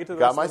car, how do I get to the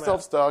got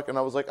myself stuck, and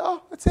I was like,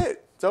 oh, that's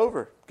it. It's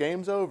over.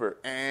 Game's over.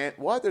 And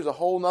what? There's a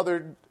whole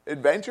nother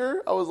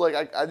adventure? I was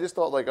like, I just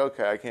thought, like,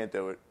 okay, I can't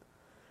do it.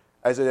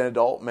 As an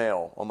adult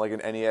male on, like, an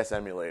NES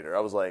emulator, I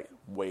was like,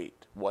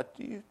 wait, what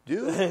do you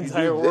do? The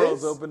entire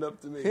world's opened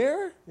up to me.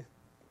 Here?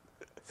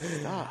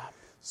 Stop.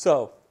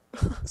 So,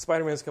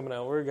 Spider-Man's coming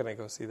out. We're going to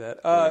go see that.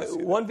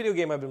 One video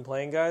game I've been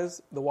playing,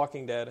 guys, The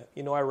Walking Dead.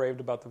 You know I raved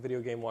about the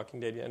video game Walking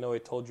Dead. I know I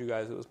told you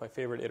guys it was my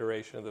favorite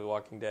iteration of The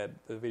Walking Dead,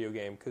 the video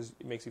game, because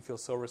it makes you feel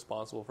so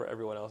responsible for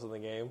everyone else in the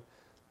game.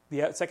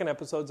 the second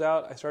episode's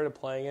out. I started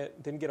playing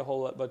it. Didn't get a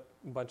whole lot, but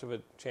bunch of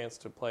a chance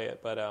to play it.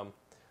 But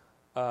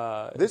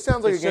this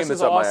sounds like a game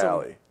that's up my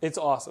alley. It's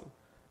awesome.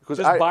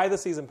 Just buy the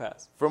season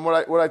pass. From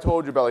what I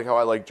told you about, like how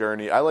I like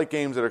Journey, I like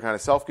games that are kind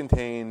of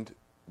self-contained.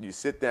 You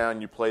sit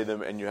down, you play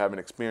them, and you have an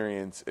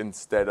experience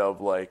instead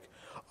of like,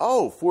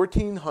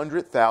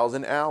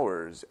 1,400,000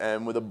 hours,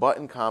 and with a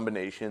button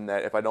combination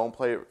that if I don't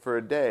play it for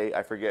a day,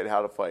 I forget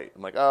how to fight.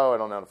 I'm like, I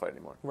don't know how to fight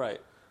anymore. Right.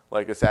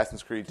 Like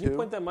Assassin's Creed 2. Can you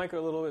point that mic a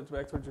little bit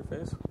back towards your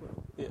face?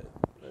 Yeah.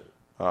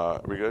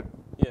 Are we good?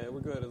 Yeah,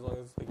 we're good as long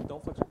as like,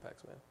 don't flex your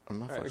pecs, man. I'm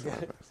not flexing my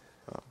pecs.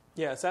 Oh.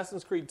 Yeah,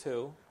 Assassin's Creed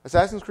 2.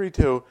 Assassin's Creed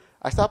 2.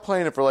 I stopped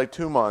playing it for like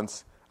 2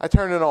 months. I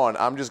turned it on.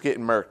 I'm just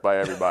getting murked by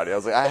everybody. I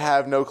was like, I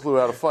have no clue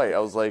how to fight. I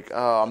was like,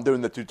 I'm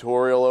doing the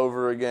tutorial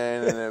over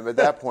again. And then at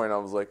that point, I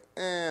was like,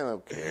 I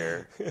don't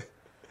care.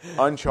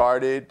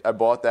 Uncharted, I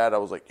bought that. I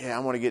was like, I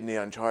want to get in the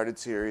Uncharted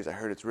series. I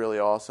heard it's really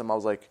awesome. I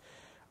was like,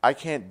 I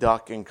can't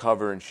duck and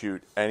cover and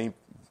shoot any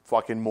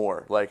fucking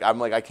more. Like, I'm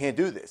like, I can't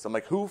do this. I'm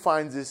like, who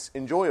finds this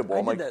enjoyable?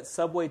 I did that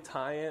Subway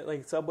tie-in,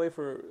 like Subway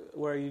for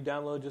where you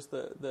download just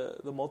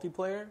the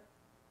multiplayer,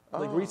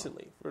 like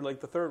recently, for like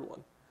the third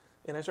one.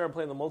 And I started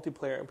playing the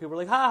multiplayer, and people were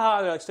like, "Ha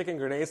ha!" They're like sticking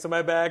grenades to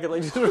my back and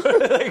like just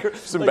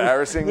it's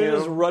embarrassing. They're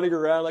just running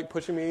around like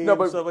pushing me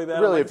and stuff like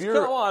that. Really, like, if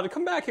you're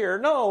come back here,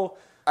 no.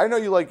 I know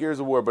you like Gears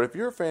of War, but if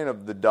you're a fan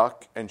of the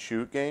duck and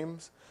shoot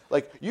games,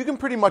 like you can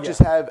pretty much just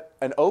have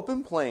an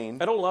open plane.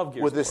 I don't love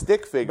Gears with a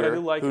stick figure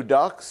who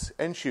ducks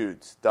and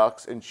shoots,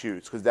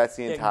 because that's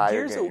the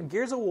entire game.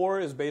 Gears of War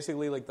is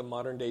basically like the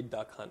modern day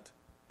duck hunt.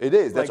 It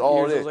is. That's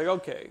all it is. I was like,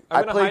 okay,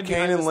 I'm going to hide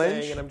behind this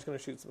thing, and I'm just going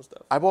to shoot some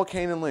stuff. I bought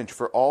Kane and Lynch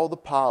for all the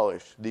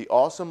polish, the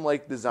awesome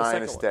like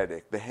design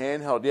aesthetic, the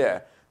handheld.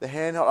 Yeah, the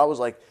handheld. I was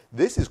like,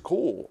 this is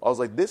cool. I was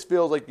like, this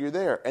feels like you're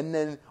there. And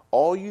then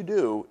all you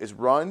do is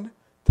run,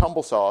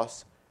 tumble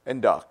sauce, and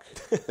duck,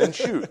 then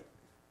shoot,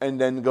 and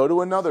then go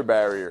to another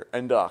barrier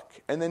and duck,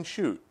 and then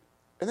shoot,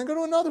 and then go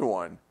to another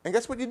one. And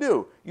guess what you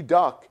do? You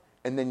duck,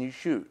 and then you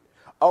shoot.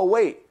 Oh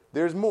wait.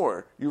 There's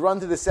more. You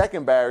run to the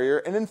second barrier,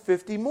 and then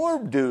 50 more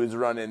dudes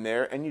run in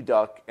there, and you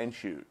duck and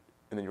shoot.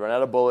 And then you run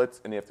out of bullets,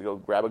 and you have to go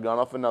grab a gun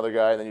off another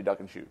guy, and then you duck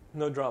and shoot.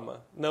 No drama.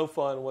 No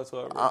fun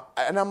whatsoever.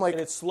 And I'm like...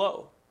 And it's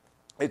slow.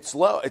 It's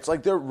slow. It's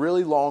like they're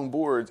really long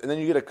boards, and then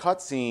you get a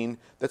cutscene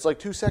that's like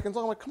 2 seconds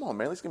long. I'm like, come on,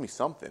 man, at least give me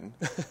something.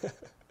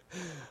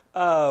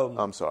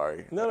 I'm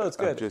sorry. No, it's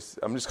good.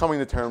 I'm just coming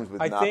to terms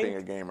with not being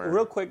a gamer.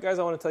 Real quick, guys,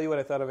 I want to tell you what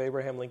I thought of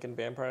Abraham Lincoln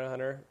Vampire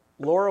Hunter.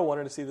 Laura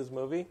wanted to see this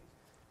movie.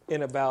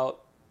 In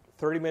about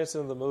 30 minutes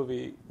into the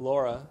movie,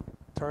 Laura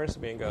turns to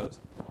me and goes,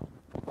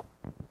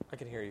 I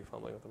can hear you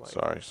fumbling with the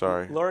mic.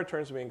 Sorry. Laura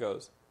turns to me and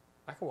goes,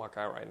 I can walk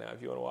out right now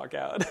if you want to walk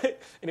out.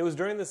 And it was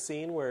during the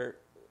scene where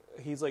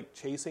he's like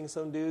chasing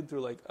some dude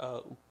through like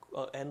a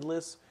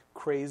endless,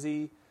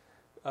 crazy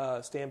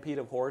stampede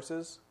of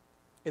horses.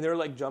 And they're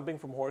like jumping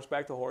from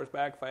horseback to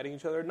horseback, fighting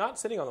each other. Not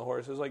sitting on the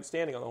horses, like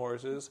standing on the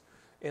horses.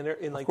 And they're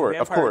in like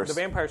the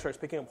vampire starts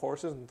picking up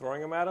horses and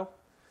throwing them at him.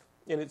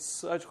 And it's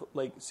such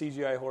like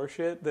CGI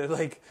horseshit that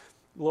like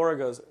Laura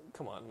goes,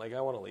 come on, like I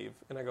want to leave.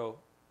 And I go,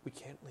 we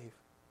can't leave.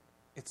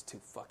 It's too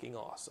fucking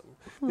awesome.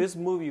 This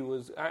movie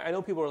was, I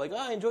know people are like,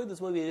 I enjoyed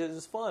this movie. It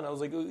was fun. I was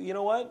like, you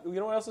know what? You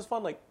know what else is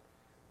fun? Like,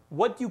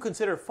 what do you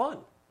consider fun?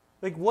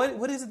 Like,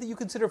 what is it that you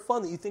consider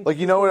fun that you think? Like,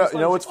 you know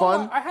what's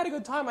fun? I had a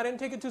good time. I didn't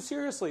take it too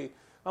seriously.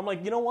 I'm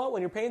like, you know what?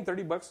 When you're paying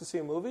 $30 to see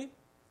a movie,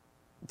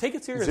 take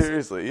it seriously.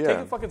 Seriously, yeah. Take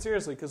it fucking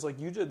seriously, because like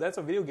that's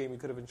a video game you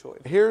could have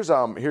enjoyed. Here's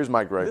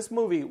my gripe. This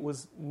movie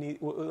was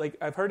like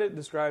I've heard it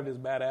described as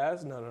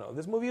badass. No.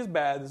 This movie is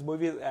bad. This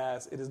movie is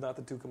ass. It is not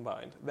the two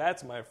combined.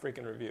 That's my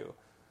freaking review.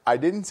 I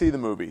didn't see the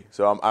movie,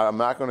 so I'm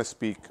not going to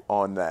speak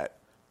on that.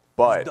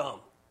 But it's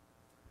dumb.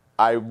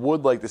 I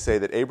would like to say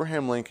that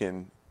Abraham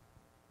Lincoln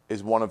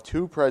is one of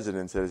 2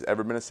 presidents that has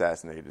ever been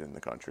assassinated in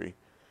the country.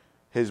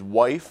 His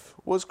wife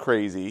was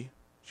crazy.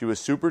 She was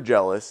super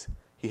jealous.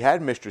 He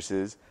had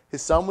mistresses.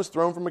 His son was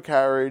thrown from a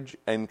carriage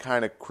and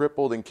kind of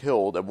crippled and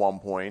killed at one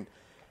point.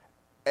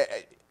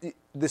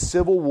 The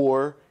Civil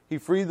War, he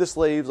freed the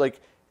slaves,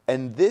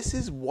 and this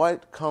is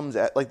what comes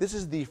at, this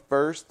is the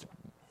first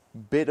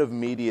bit of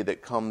media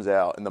that comes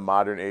out in the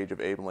modern age of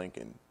Abe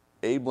Lincoln.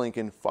 Abe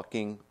Lincoln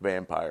fucking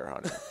vampire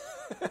hunter.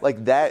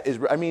 That is,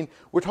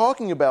 we're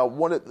talking about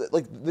one of,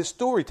 the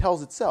story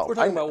tells itself. We're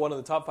talking about one of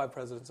the top 5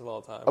 presidents of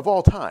all time. Of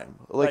all time.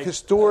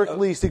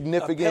 Historically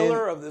significant. A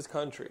pillar of this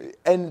country.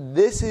 And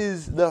this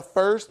is the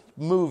first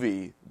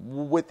movie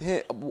with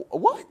him.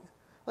 What?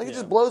 It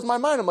just blows my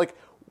mind. I'm like,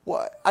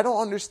 what? I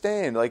don't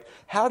understand.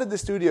 How did the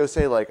studio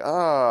say,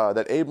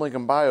 that Abe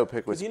Lincoln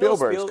biopic with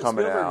Spielberg's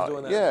coming out?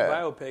 Spielberg's doing that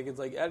biopic. It's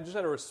like, just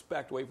out of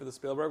respect, wait for the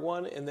Spielberg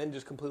one, and then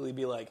just completely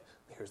be like,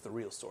 here's the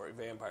real story,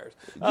 vampires.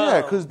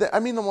 Yeah, because,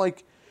 I'm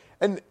like,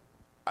 and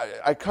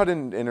I cut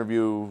an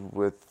interview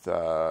with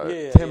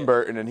Tim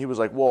Burton, and he was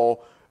like,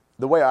 well,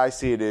 the way I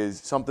see it is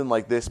something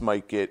like this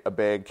might get a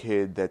bad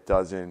kid that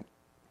doesn't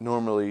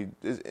normally,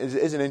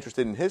 isn't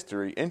interested in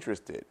history,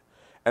 interested.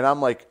 And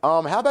I'm like, how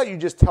about you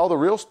just tell the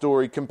real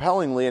story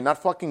compellingly and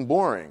not fucking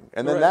boring?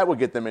 And then that would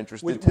get them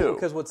interested too.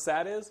 Because what's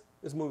sad is,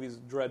 This movie's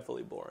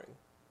dreadfully boring.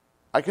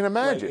 I can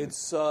imagine. Like,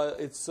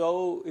 it's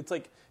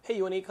like, hey,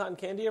 you want to eat cotton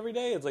candy every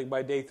day? It's like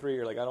by day 3,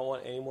 you're like, I don't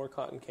want any more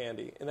cotton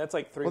candy, and that's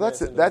like 3 minutes.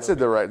 That's the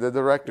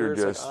director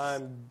just. Like,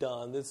 I'm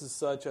done. This is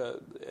such a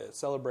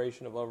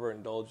celebration of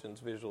overindulgence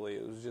visually.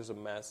 It was just a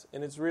mess,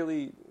 and it's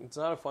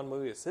not a fun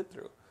movie to sit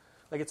through.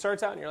 Like, it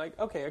starts out and you're like,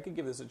 okay, I could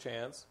give this a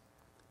chance,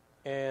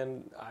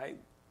 and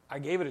I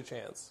gave it a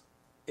chance.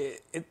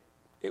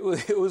 It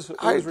was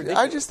ridiculous.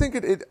 I just think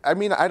it. I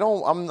mean,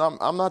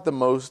 I'm not the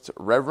most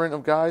reverent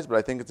of guys, but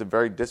I think it's a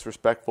very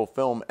disrespectful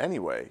film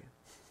anyway.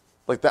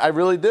 Like I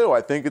really do.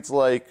 I think it's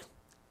like.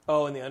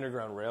 Oh, and the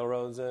Underground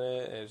Railroad's in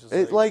it. And it's just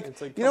it's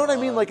like you know what I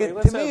mean? Like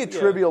to me, it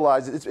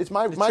trivializes. It's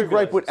my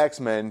gripe with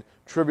X-Men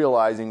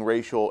trivializing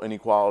racial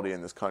inequality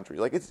in this country.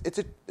 Like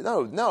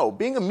no.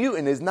 Being a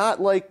mutant is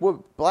not like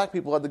what black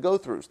people had to go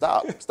through.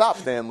 Stop,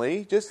 Stan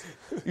Lee. Just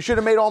you should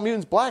have made all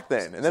mutants black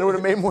then, and then it would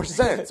have made more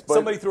sense. But,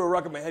 somebody threw a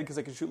rock at my head because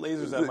I could shoot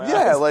lasers out of my eyes.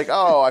 Yeah, like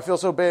I feel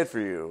so bad for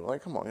you.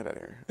 Like come on, get out of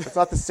here. It's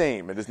not the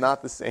same. It is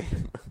not the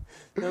same.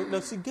 No,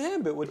 see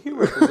Gambit, what he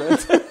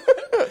represents.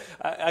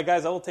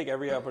 Guys, I will take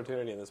every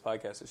opportunity in this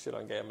podcast to shit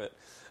on Gambit.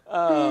 You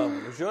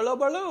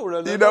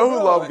know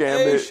who loves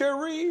Gambit? Hey,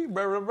 Cherie,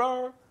 blah, blah,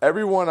 blah.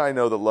 Everyone I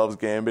know that loves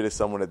Gambit is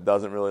someone that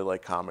doesn't really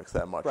like comics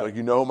that much. Right. Like,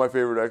 you know who my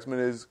favorite X-Men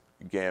is?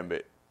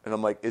 Gambit. And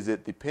I'm like, is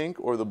it the pink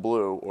or the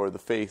blue or the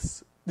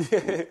face? Is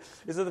it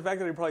the fact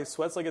that he probably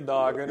sweats like a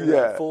dog under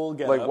that full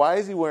getup? Like, why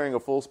is he wearing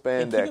a full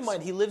spandex? And keep in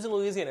mind, he lives in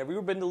Louisiana. Have you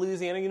ever been to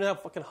Louisiana? You know how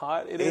fucking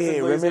hot it is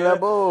in Louisiana?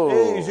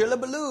 Hey, je la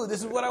baloo.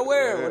 This is what I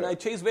wear when I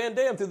chase Van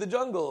Damme through the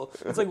jungle.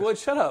 It's like, what?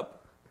 Shut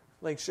up.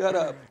 Like, shut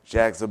up.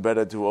 Jacks are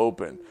better to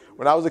open.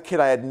 When I was a kid,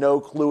 I had no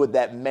clue what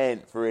that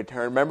meant for a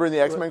term. Remember in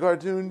the X-Men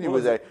cartoon? He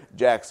was like,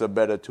 Jacks are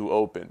better to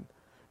open.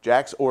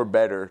 Jacks or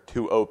better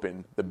to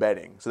open the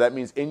betting. So that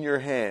means in your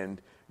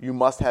hand, you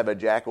must have a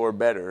jack or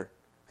better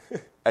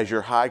as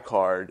your high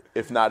card,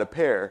 if not a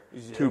pair,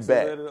 to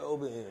bet.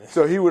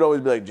 So he would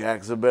always be like,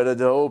 Jacks are better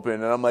to open.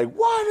 And I'm like,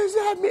 what does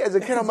that mean? As a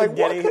kid, I'm like,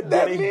 what could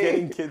that mean?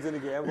 Getting kids into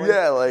gambling?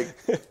 Yeah, like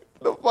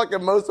the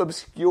fucking most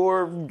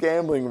obscure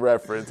gambling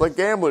reference. Like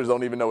gamblers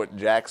don't even know what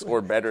Jacks or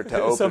better to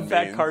open Some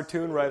fat means.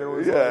 Cartoon writer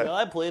was like,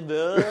 I played,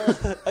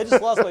 I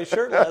just lost my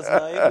shirt last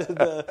night.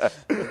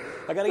 And,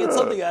 I got to get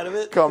something out of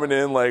it. Coming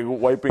in, like,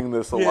 wiping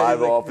the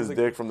saliva off his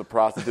dick from the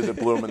prostitute that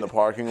blew him in the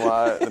parking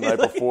lot the night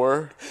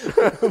before.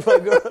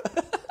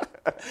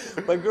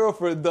 My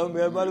girlfriend dumped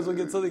me. I might as well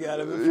get something out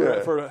of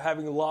it for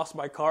having lost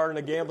my car in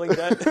a gambling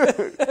debt.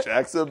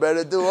 Jacks are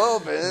better to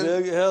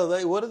open.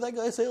 Hell, what did that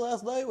guy say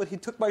last night when he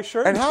took my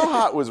shirt? And how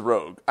hot was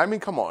Rogue? I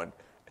mean, come on.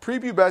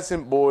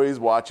 Prepubescent boys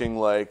watching,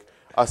 like,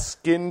 a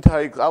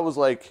skin-tight... I was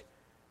like...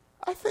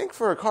 I think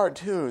for a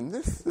cartoon,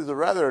 this is a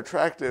rather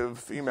attractive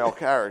female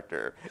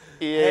character.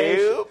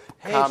 Ew.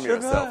 Calm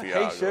yourself,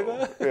 Iago. Hey,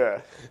 sugar.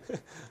 Yeah.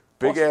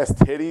 Big-ass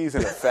titties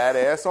and a fat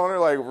ass on her.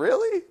 Like,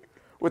 really?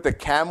 With the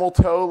camel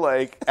toe,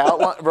 like,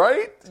 outline.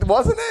 Right?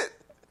 Wasn't it?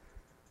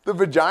 The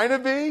vagina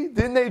V?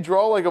 Didn't they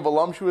draw, like, a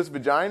voluptuous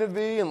vagina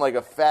V and, like,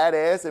 a fat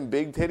ass and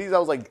big titties? I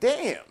was like,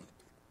 damn.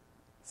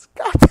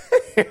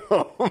 Goddamn.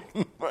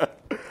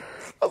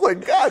 I was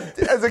like, God,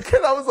 as a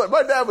kid, I was like,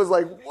 my dad was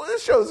like, well,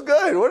 this show's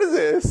good. What is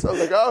this? I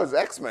was like, oh, it's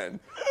X-Men.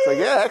 It's like,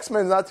 yeah,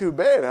 X-Men's not too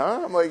bad,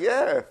 huh? I'm like,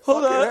 yeah.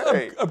 Hold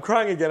on. I'm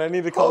crying again. I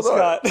need to call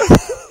Scott.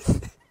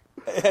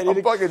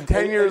 I'm fucking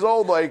 10 years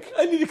old, like.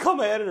 I need to call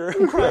my editor.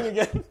 I'm crying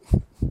again.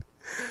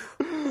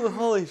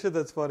 Holy shit,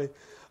 that's funny.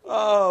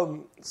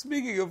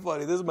 Speaking of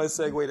funny, this is my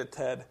segue to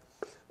Ted.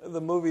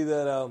 The movie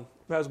that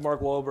has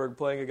Mark Wahlberg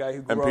playing a guy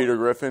who grew and Peter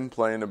Griffin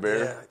playing a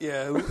bear.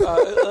 Yeah.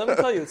 Let me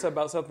tell you, it's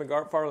about Seth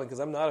MacFarlane, because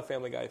I'm not a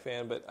Family Guy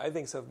fan, but I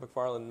think Seth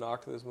MacFarlane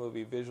knocked this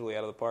movie visually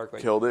out of the park.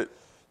 Like, killed it.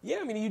 Yeah,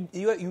 I mean,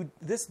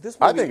 this movie.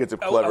 I think it's a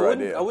clever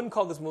idea. I wouldn't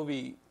call this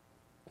movie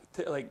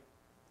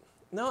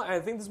no, I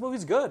think this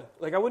movie's good.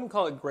 Like, I wouldn't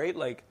call it great.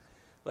 Like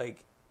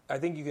I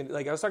think you can.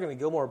 Like, I was talking to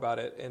Gilmore about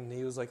it, and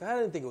he was like, I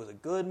didn't think it was a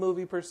good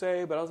movie per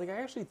se, but I was like, I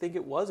actually think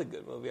it was a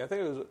good movie. I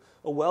think it was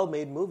a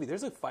well-made movie.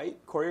 There's a fight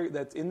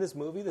that's in this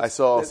movie. I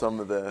saw some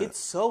of the. It's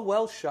so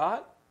well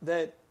shot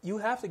that you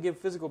have to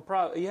give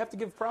props. You have to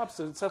give props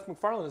to Seth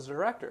MacFarlane as a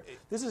director.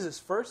 This is his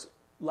first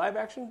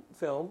live-action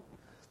film.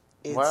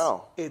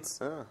 Wow.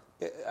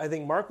 I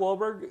think Mark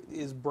Wahlberg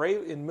is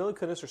brave, and Mila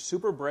Kunis are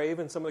super brave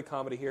in some of the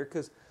comedy here,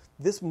 because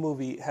this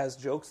movie has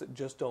jokes that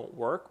just don't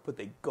work, but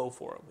they go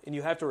for them, and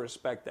you have to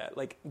respect that.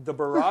 Like, the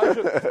barrage,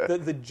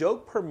 the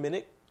joke per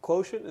minute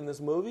quotient in this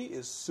movie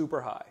is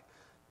super high,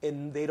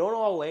 and they don't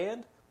all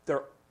land.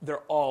 They're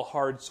all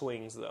hard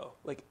swings, though.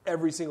 Like,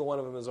 every single one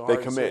of them is a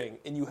hard swing,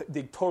 and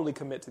they totally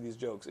commit to these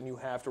jokes, and you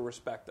have to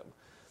respect them,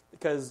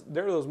 because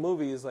there are those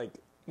movies like,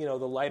 you know,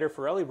 the lighter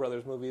Farrelly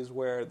Brothers movies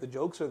where the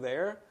jokes are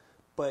there,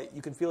 but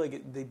you can feel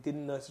like they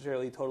didn't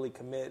necessarily totally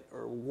commit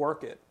or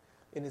work it,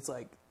 and it's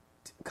like,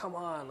 come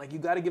on, like, you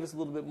got to give us a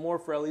little bit more,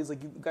 Farrelly's.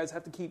 Like, you guys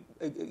have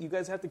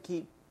to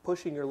keep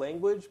pushing your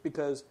language,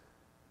 because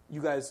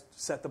you guys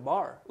set the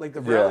bar. Like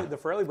the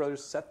Farrelly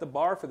brothers set the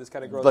bar for this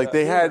kind of growth. Like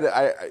they had,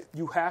 I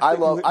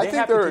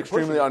think they're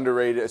extremely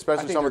underrated,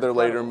 especially some of their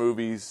later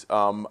movies.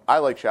 I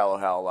like Shallow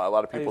Hal a lot. A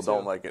lot of people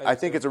don't like it. I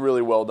think it's a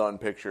really well done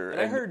picture.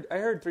 And I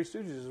heard Three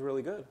Stooges is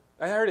really good.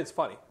 I heard it's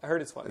funny.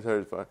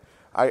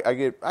 I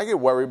get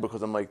worried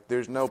because I'm like,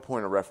 there's no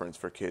point of reference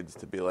for kids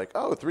to be like,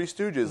 oh, Three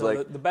Stooges. No,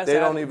 like the best they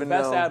ad, don't even know.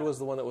 The best ad was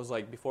the one that was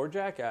like before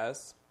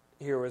Jackass.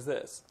 Here was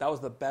this. That was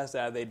the best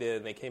ad they did,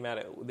 and they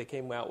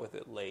came out with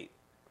it late.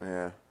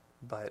 Yeah.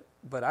 But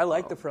I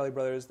like the Farrelly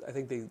brothers. I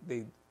think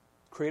they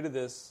created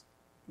this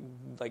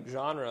like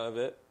genre of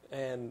it,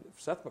 and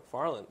Seth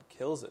MacFarlane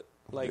kills it.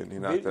 Like, he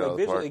knocked it out of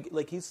the park.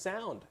 Like he's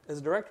sound as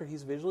a director.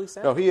 He's visually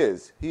sound. No, he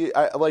is.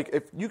 Like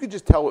if you could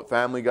just tell with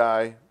Family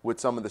Guy with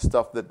some of the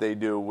stuff that they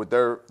do with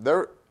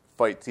their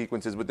fight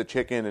sequences with the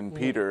chicken and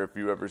Peter, if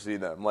you ever see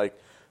them, like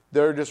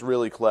they're just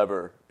really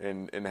clever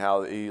in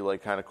how he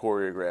like kind of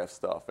choreographs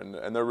stuff,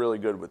 and they're really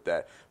good with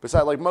that.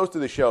 Besides, like most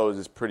of the shows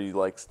is pretty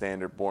like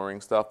standard boring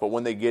stuff, but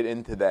when they get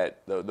into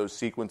those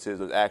sequences,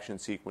 those action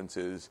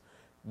sequences,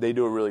 they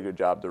do a really good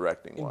job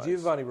directing. And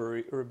Giovanni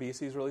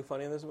Ribisi is really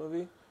funny in this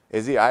movie.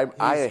 Is he?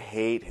 I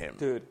hate him.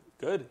 Dude,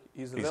 good.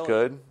 He's villain.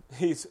 Good?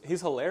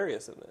 He's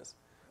hilarious in this.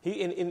 He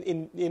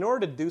in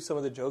order to do some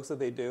of the jokes that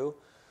they do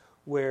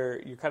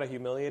where you're kind of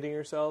humiliating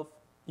yourself,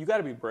 you got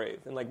to be brave.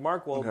 And like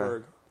Mark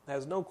Wahlberg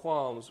has no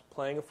qualms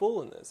playing a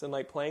fool in this, and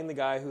like playing the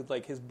guy who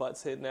like his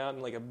butt's hitting out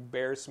and like a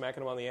bear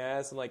smacking him on the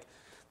ass, and like,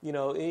 you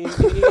know,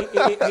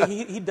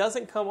 he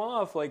doesn't come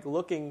off like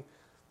looking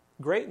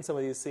great in some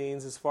of these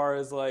scenes as far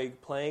as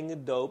like playing a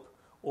dope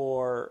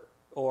or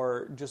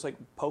just like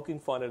poking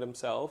fun at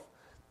himself.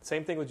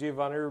 Same thing with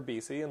Giovanni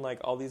Ribisi and like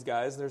all these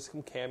guys. There's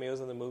some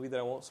cameos in the movie that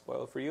I won't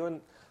spoil for you,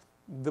 and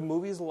the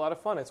movie is a lot of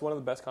fun. It's one of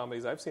the best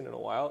comedies I've seen in a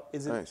while.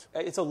 Nice.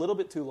 It's a little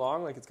bit too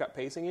long, like it's got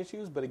pacing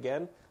issues, but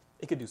again,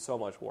 it could do so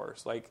much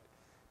worse. Like,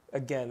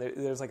 again,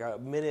 there's like a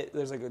minute,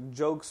 there's like a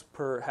jokes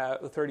per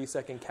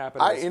 30-second cap.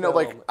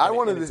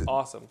 It's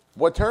awesome.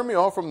 What turned me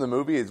off from the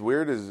movie, as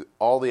weird as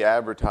all the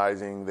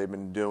advertising they've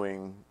been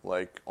doing,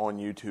 like on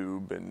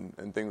YouTube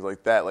and things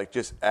like that, like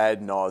just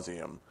ad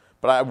nauseum.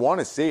 But I want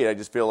to see it. I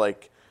just feel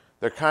like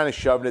they're kind of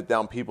shoving it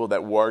down people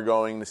that were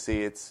going to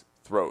see its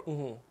throat.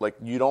 Mm-hmm. Like,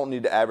 you don't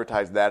need to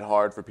advertise that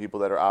hard for people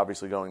that are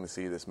obviously going to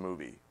see this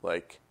movie.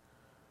 Like,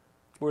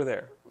 we're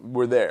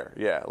there,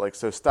 yeah. Like,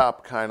 so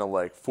stop kind of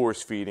like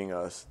force feeding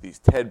us these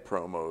TED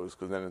promos,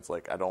 because then it's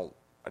like I don't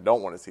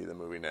want to see the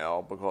movie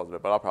now because of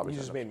it. But I'll probably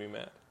just made me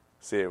mad.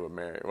 See it with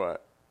Mary.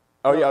 What?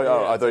 Oh yeah.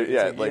 I thought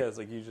it's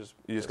like you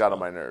just got on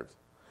my nerves.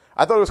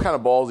 I thought it was kind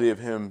of ballsy of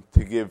him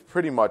to give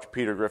pretty much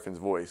Peter Griffin's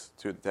voice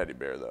to the teddy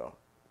bear, though.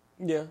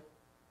 Yeah,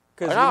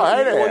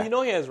 because you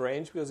know he has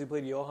range because he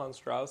played Johann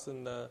Strauss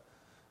in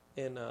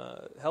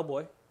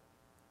Hellboy.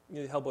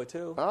 Hellboy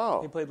 2.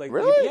 Oh, he played like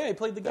really? he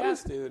played the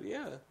gas dude.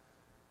 Yeah,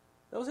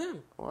 that was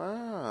him.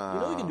 Wow. You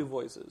know he can do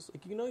voices.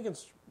 Like, you know he can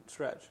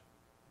stretch.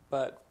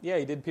 But yeah,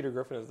 he did Peter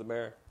Griffin as the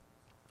bear.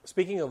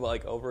 Speaking of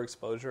like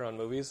overexposure on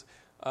movies,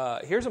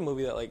 here's a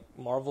movie that like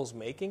Marvel's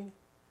making,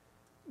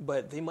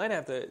 but they might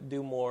have to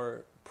do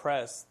more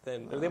press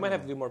or they might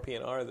have to do more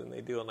P&R than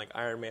they do on like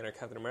Iron Man or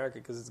Captain America,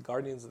 because it's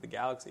Guardians of the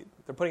Galaxy.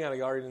 They're putting out a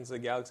Guardians of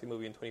the Galaxy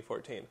movie in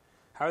 2014.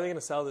 How are they going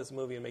to sell this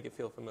movie and make it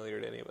feel familiar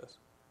to any of us?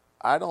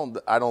 I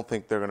don't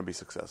think they're going to be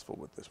successful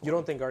with this one. You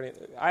don't think Guardian?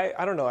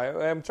 I don't know.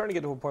 I'm starting to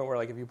get to a point where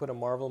like if you put a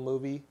Marvel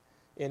movie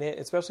in it,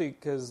 especially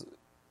because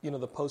you know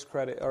the post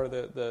credit or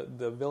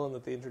the villain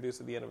that they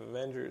introduced at the end of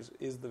Avengers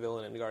is the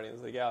villain in Guardians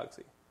of the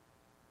Galaxy.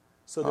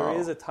 So there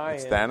is a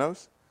tie-in. It's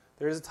Thanos?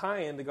 There is a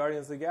tie-in to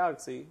Guardians of the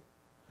Galaxy.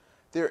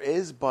 There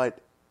is, but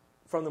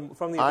from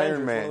the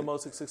Iron Avengers, Man, one of the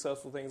most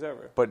successful things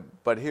ever.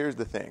 But here's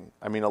the thing.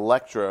 I mean,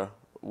 Elektra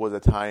was a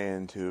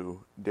tie-in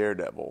to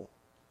Daredevil.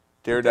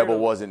 Daredevil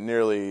wasn't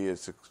nearly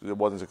it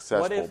wasn't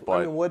successful.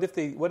 What if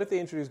they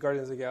introduced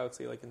Guardians of the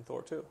Galaxy like in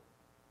Thor 2?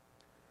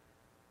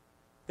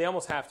 They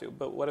almost have to,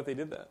 but what if they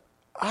did that?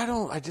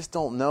 I just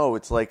don't know.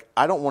 It's like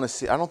I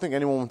don't think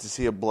anyone wants to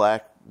see a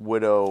Black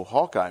Widow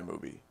Hawkeye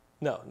movie.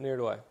 No, neither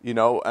do I. You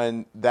know,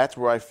 and that's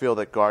where I feel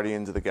that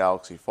Guardians of the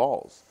Galaxy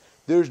falls.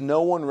 There's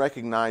no one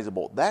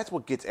recognizable. That's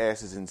what gets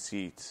asses in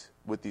seats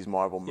with these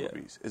Marvel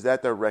movies, is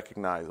that they're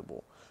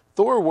recognizable.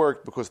 Thor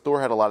worked because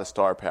Thor had a lot of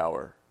star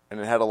power, and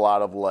it had a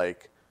lot of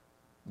like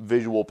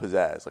visual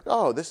pizzazz. Like,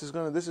 oh, this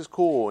is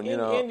cool, and you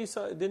know. And you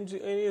saw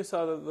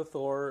the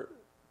Thor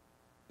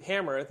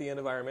hammer at the end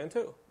of Iron Man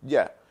 2.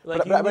 Yeah.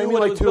 Like, you knew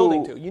what it was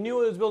building to. You knew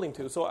what it was building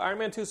to. So Iron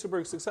Man 2 is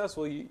super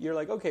successful. You're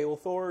like, okay, well,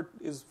 Thor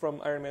is from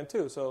Iron Man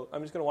 2, so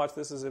I'm just going to watch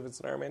this as if it's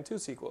an Iron Man 2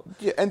 sequel.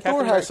 Yeah, and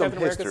Thor has some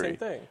history. America, same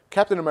thing.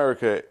 Captain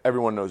America,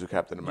 everyone knows who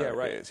Captain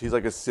America is. He's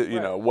like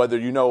know, whether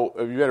you know,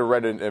 if you ever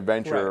read an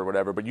adventure or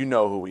whatever, but you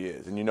know who he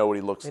is, and you know what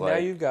he looks like. And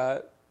now you've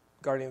got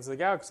Guardians of the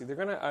Galaxy.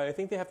 I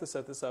think they have to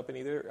set this up in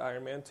either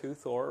Iron Man 2,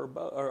 Thor,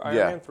 or Iron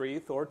Man 3,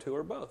 Thor 2,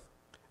 or both.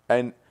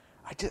 And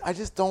I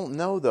just don't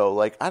know, though.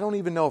 Like, I don't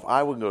even know if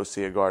I would go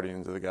see a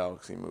Guardians of the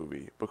Galaxy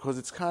movie, because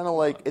it's kind of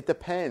like, it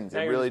depends. Now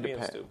it really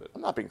depends. Stupid.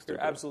 I'm not being stupid.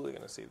 You're absolutely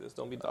going to see this.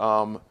 Don't be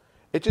dumb.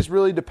 It just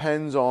really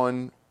depends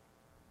on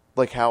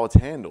like how it's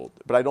handled.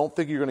 But I don't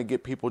think you're going to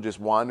get people just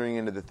wandering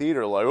into the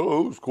theater like,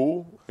 oh, it was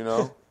cool, you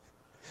know.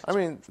 I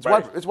mean,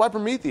 it's why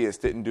Prometheus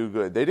didn't do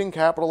good. They didn't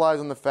capitalize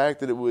on the fact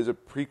that it was a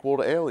prequel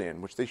to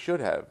Alien, which they should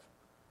have.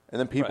 And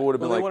then people would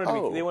have been they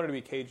they wanted to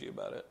be cagey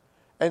about it.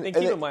 And keep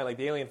in mind, like,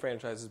 the Alien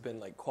franchise has been,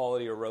 like,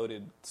 quality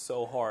eroded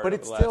so hard over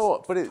the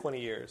last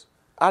 20 years.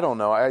 I don't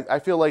know. I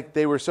feel like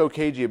they were so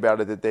cagey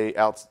about it that they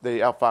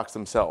outfoxed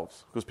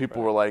themselves. Because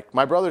people were like,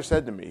 my brother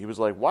said to me, he was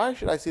like, why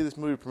should I see this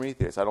movie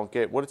Prometheus? I don't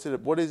get, what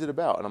is it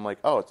about? And I'm like,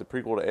 oh, it's a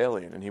prequel to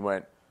Alien. And he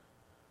went,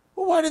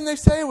 well, why didn't they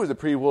say it was a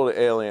prequel to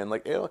Alien?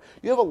 Like, you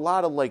have a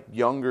lot of, like,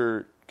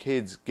 younger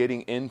kids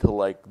getting into,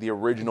 like, the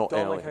original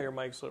Alien. I don't like how your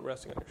mic's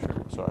resting on your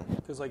shirt. Sorry.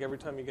 Because, like, every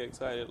time you get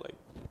excited, like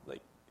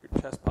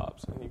your chest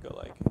pops and you go,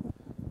 like,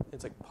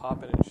 it's, like,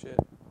 popping and shit.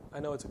 I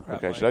know it's a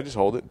crap mic. Should I just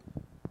hold it?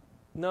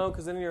 No,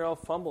 because then you're all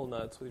fumble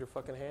nuts with your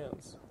fucking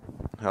hands.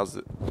 How's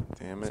it?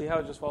 Damn it. See how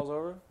it just falls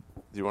over?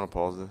 Do you want to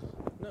pause this?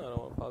 No, I don't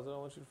want to pause it. I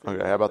want you to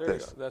Okay, how about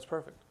this? That's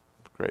perfect.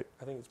 Great.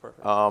 I think it's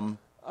perfect.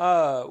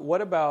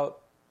 What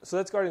about... So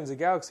that's Guardians of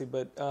the Galaxy,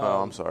 but...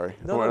 I'm sorry.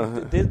 No,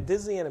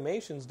 Disney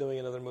Animation's doing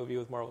another movie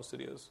with Marvel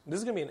Studios. This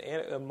is going to be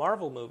a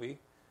Marvel movie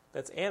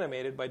that's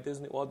animated by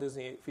Walt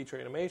Disney Feature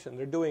Animation.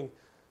 They're doing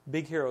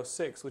Big Hero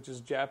 6, which is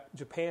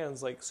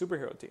Japan's, like,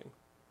 superhero team.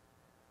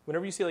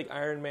 Whenever you see, like,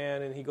 Iron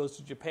Man and he goes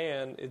to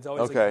Japan, it's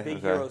always like Big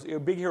Heroes.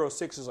 Big Hero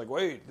 6 is like,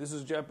 wait, this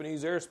is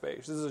Japanese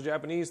airspace. This is a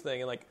Japanese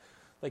thing. And, like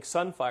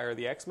Sunfire,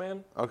 the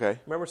X-Man. Okay.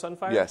 Remember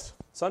Sunfire? Yes.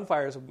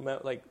 Sunfire is,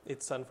 like,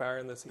 it's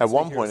Sunfire in this. At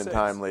one point in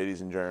time,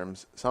 ladies and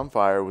germs,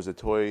 Sunfire was a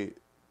Toy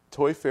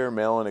Fair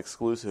mail-in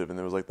exclusive, and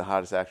it was, like, the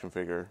hottest action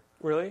figure.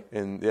 Really?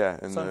 In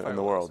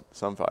the world.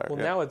 Sunfire. Well,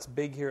 now it's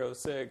Big Hero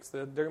 6.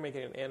 They're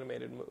making an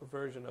animated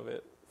version of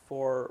it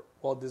for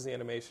Walt Disney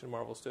Animation and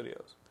Marvel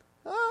Studios.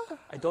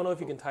 I don't know if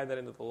you can tie that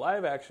into the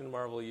live-action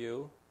Marvel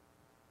U,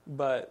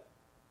 but...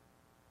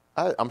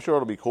 I'm sure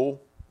it'll be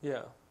cool.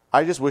 Yeah.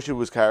 I just wish it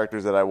was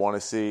characters that I want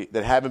to see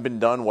that haven't been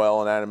done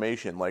well in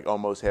animation, like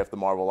almost half the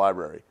Marvel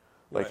library.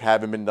 Like,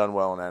 haven't been done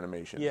well in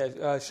animation.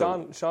 Yeah,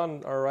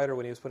 Sean, our writer,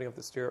 when he was putting up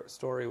the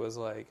story, was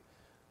like,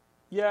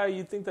 yeah,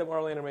 you'd think that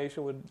Marvel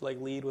Animation would, like,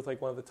 lead with,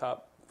 like, one of the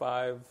top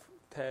 5,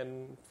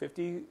 10,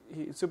 50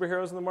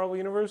 superheroes in the Marvel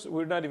Universe.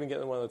 We're not even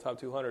getting one of the top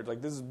 200.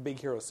 Like, this is Big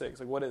Hero 6.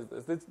 Like, what is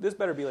this? This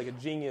better be, like, a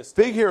genius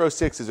thing. Big Hero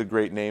 6 is a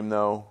great name,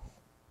 though.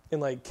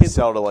 And, like, kids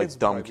sell to, like,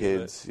 dumb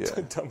kids. Yeah.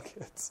 Dumb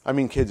kids. I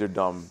mean, kids are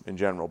dumb in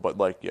general, but,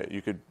 like, yeah,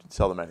 you could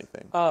sell them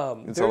anything.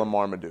 You can sell them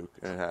Marmaduke,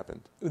 and it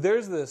happened.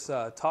 There's this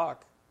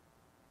talk.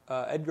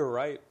 Edgar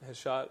Wright has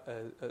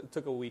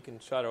took a week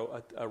and shot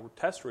a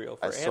test reel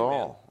for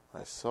Ant-Man.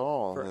 I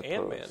saw for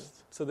Ant-Man.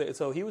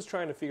 So he was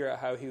trying to figure out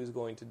how he was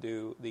going to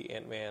do the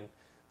Ant-Man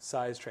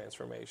size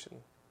transformation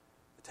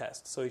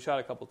test. So he shot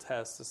a couple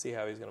tests to see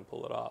how he's going to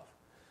pull it off.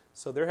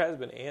 So there has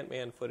been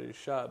Ant-Man footage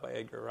shot by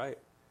Edgar Wright.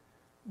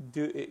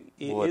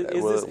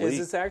 Is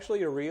this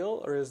actually a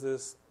reel, or is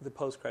this the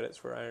post-credits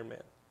for Iron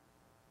Man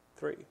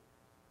 3?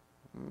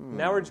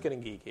 Now we're just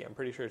getting geeky. I'm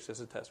pretty sure it's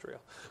just a test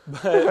reel.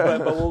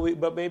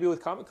 But maybe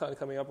with Comic Con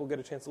coming up, we'll get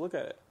a chance to look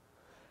at it.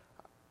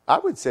 I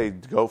would say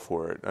go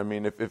for it. I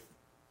mean, if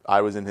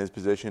I was in his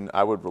position,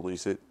 I would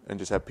release it and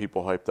just have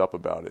people hyped up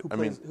about it.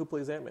 Who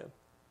plays Ant-Man?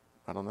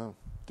 I don't know.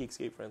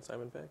 Geekscape friend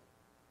Simon Pegg.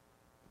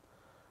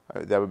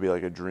 That would be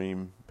like a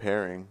dream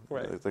pairing.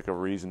 Right. It's like a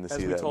reason to see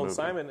that movie. As we told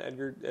Simon,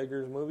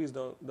 Edgar's movies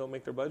don't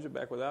make their budget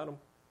back without him.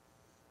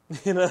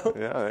 You know?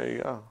 Yeah, there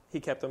you go. He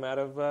kept him out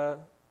of...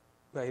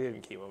 No, he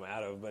didn't keep him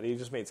out of, but he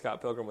just made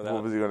Scott Pilgrim without him.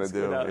 What was he going to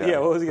do? Yeah,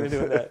 what was he going to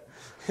do with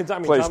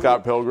that? Play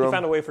Scott Pilgrim? He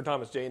found a way for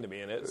Thomas Jane to be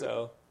in it,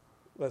 so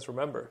let's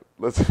remember.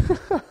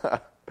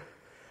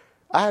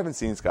 I haven't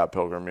seen Scott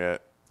Pilgrim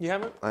yet. You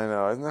haven't? I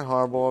know. Isn't that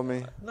horrible of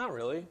me? Not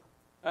really.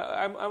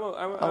 I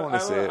want to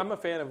see it. I'm a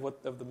fan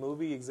of the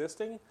movie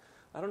existing.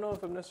 I don't know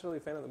if I'm necessarily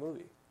a fan of the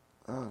movie.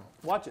 Oh.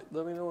 Watch it.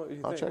 Let me know what you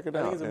think. I'll check it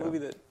out. I think it's a movie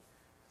that,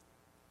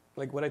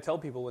 like, when I tell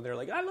people when they're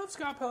like, I love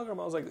Scott Pilgrim,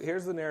 I was like,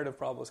 here's the narrative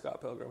problem with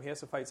Scott Pilgrim. He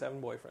has to fight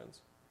 7 boyfriends.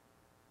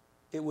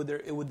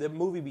 Would the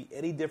movie be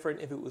any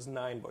different if it was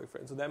 9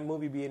 boyfriends? Would that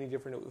movie be any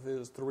different if it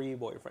was 3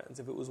 boyfriends?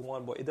 If it was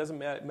 1 boy? It doesn't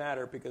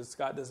matter because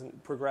Scott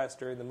doesn't progress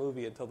during the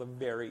movie until the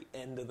very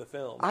end of the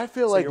film. I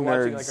feel so like you're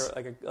nerds...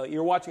 watching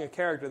you're watching a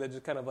character that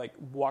just kind of like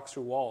walks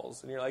through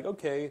walls, and you're like,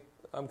 okay,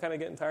 I'm kind of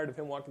getting tired of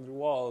him walking through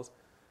walls.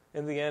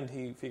 In the end,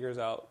 he figures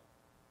out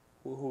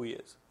who he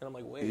is, and I'm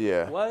like,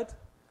 wait, what?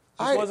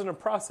 This wasn't a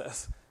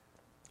process.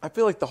 I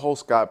feel like the whole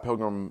Scott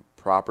Pilgrim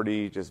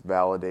property just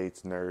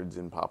validates nerds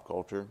in pop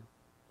culture.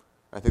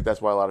 I think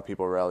that's why a lot of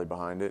people rally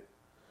behind it.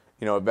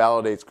 You know, it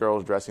validates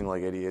girls dressing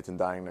like idiots and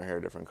dyeing their hair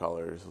different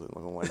colors,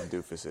 looking like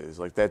doofuses.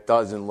 Like, that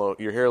doesn't look...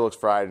 Your hair looks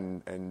fried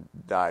and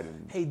dyed.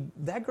 Hey,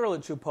 that girl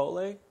at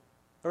Chipotle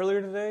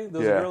earlier today, there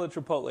was a girl at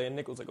Chipotle, and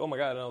Nick was like, oh, my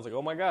God. And I was like,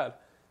 oh, my God.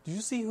 Did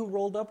you see who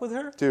rolled up with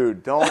her?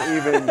 Dude, don't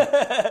even.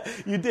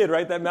 You did,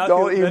 right? That Matthew.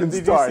 Don't even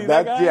did start. You see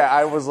that guy? Yeah,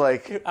 I was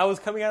like. I was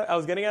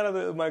getting out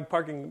of my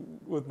parking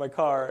with my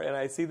car, and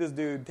I see this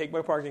dude take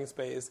my parking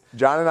space.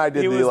 John and I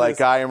did the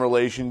guy in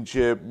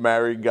relationship,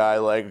 married guy,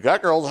 like,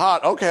 that girl's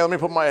hot. Okay, let me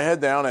put my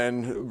head down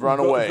and run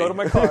away. Go to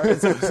my car,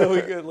 so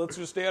we could, let's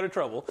just stay out of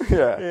trouble.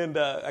 Yeah. And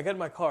I get in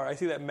my car. I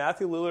see that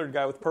Matthew Lillard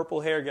guy with purple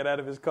hair get out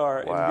of his car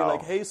and be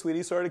like, "Hey,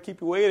 sweetie, sorry to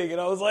keep you waiting."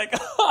 And I was like,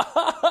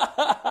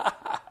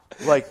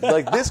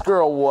 like this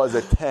girl was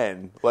a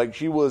 10. Like,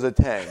 she was a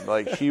 10.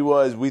 Like, she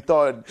was, we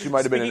thought she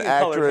might have been an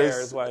actress. Colored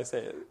hair is why I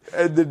say it.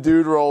 And the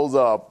dude rolls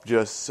up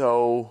just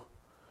so,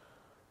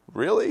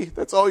 really?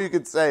 That's all you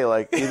could say.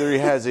 Like, either he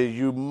has a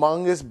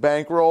humongous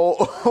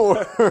bankroll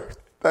or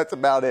that's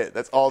about it.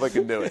 That's all that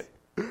can do it.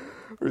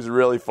 It was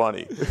really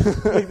funny.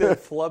 Like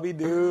that flubby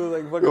dude,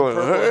 like fucking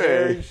purple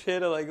hair and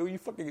shit. Like, are you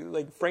fucking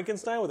like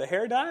Frankenstein with a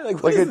hair dye?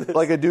 Like, what is this?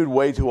 Like a dude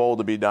way too old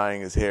to be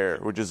dyeing his hair,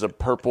 which is a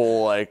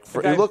purple, like,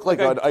 he looked like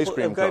an ice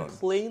cream cone. A guy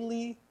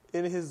plainly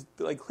in his,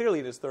 like, clearly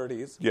in his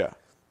 30s. Yeah.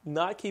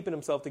 Not keeping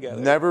himself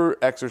together. Never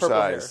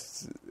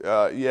exercised.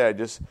 Yeah,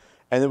 just,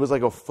 and it was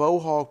like a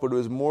faux hawk, but it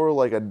was more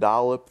like a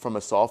dollop from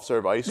a soft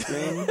serve ice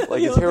cream.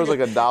 Like, his hair was like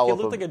a dollop.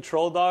 He looked like a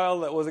troll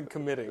doll that wasn't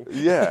committing.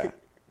 Yeah.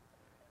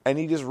 And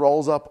he just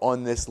rolls up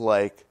on this,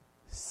 like,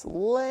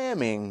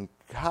 slamming,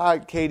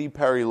 hot Katy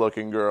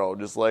Perry-looking girl.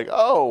 Just like,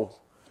 oh,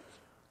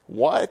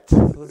 what?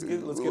 Let's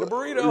get a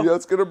burrito.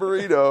 Let's get a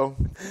burrito.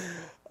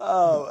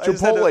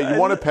 Chipotle, you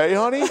want to pay,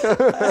 honey?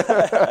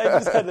 I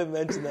just had to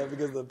mention that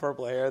because of the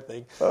purple hair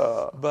thing.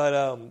 But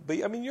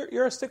I mean,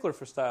 you're a stickler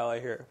for style, I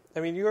hear. I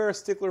mean, you're a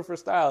stickler for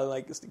style.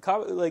 Like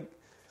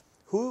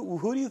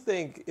who do you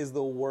think is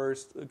the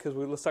worst? Because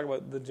let's talk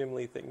about the Jim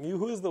Lee thing.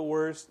 Who is the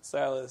worst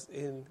stylist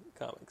in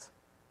comics?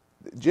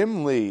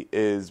 Jim Lee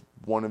is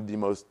one of the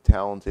most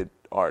talented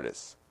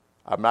artists.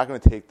 I'm not going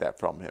to take that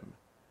from him.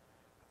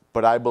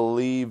 But I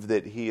believe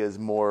that he is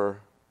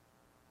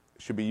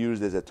should be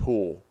used as a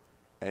tool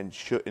and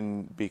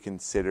shouldn't be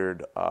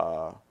considered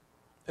a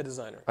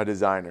designer.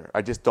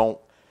 I just don't.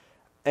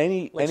 Show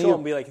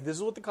him, be like, this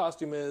is what the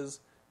costume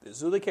is. This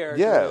is who the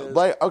character is.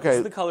 Okay. This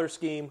is the color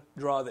scheme.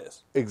 Draw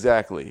this.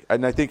 Exactly.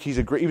 And I think he's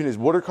even his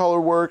watercolor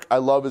work, I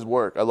love his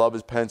work. I love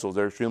his pencils.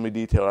 They're extremely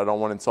detailed. I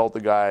don't want to insult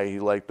the guy. He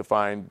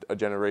defined a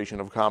generation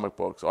of comic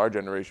books, our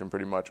generation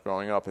pretty much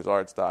growing up, his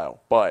art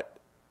style. But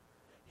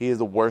he is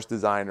the worst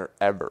designer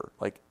ever.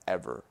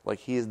 Ever.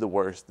 He is the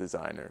worst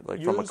designer.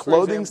 From a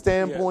clothing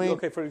standpoint. Yeah.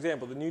 Okay, for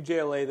example, the new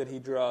JLA that he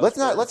draws.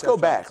 Let's go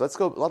back.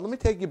 Let me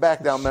take you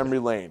back down memory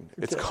lane.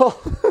 It's called.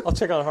 I'll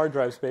check on hard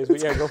drive space,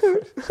 but yeah, go for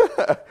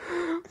it.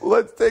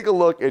 Let's take a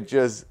look at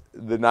just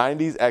the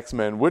 90s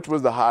X-Men, which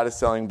was the hottest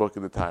selling book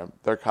at the time.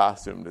 Their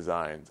costume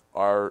designs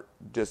are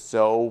just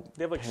so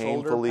they have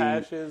painfully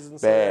shoulder patches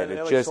and bad. They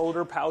have just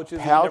shoulder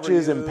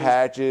pouches and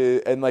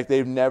patches, and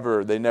they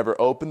never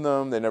open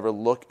them. They never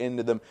look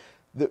into them.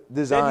 The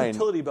design. They have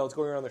utility belts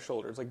going around their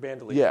shoulders, like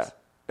bandoliers. Yeah.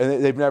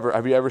 And they've never.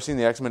 Have you ever seen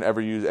the X-Men ever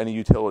use any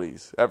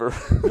utilities ever?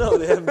 No,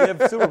 they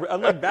have super.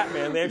 Unlike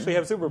Batman, they actually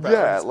have superpowers.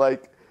 Yeah,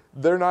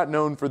 they're not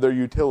known for their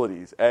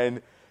utilities.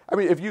 And I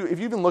mean, if you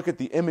even look at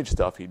the Image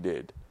stuff he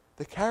did,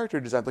 the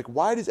character design,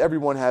 why does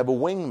everyone have a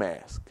wing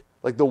mask,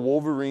 like the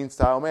Wolverine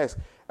style mask?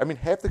 I mean,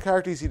 half the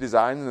characters he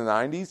designed in the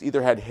 90s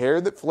either had hair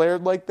that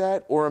flared like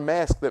that or a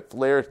mask that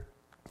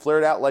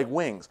flared out like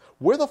wings.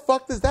 Where the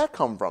fuck does that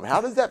come from?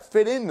 How does that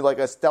fit in like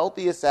a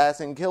stealthy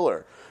assassin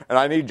killer? And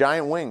I need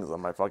giant wings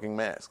on my fucking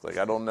mask.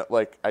 I don't know.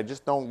 I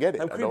just don't get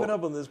it. I'm creeping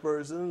up on this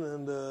person,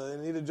 and I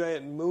need a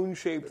giant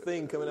moon-shaped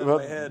thing coming out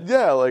of my head.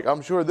 Yeah,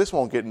 I'm sure this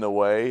won't get in the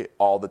way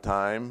all the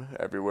time,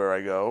 everywhere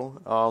I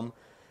go.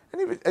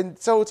 And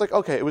so it's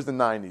okay, it was the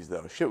 90s,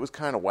 though. Shit was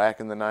kind of whack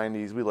in the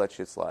 90s. We let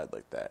shit slide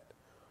like that.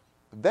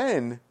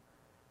 Then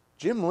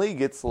Jim Lee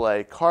gets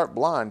carte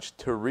blanche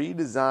to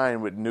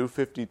redesign with New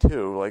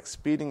 52,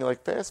 speeding,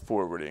 fast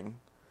forwarding.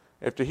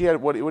 After he had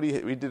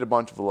he did a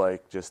bunch of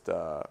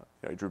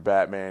he drew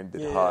Batman,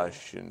 did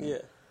Hush, and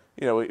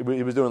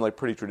he was doing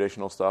pretty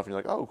traditional stuff. And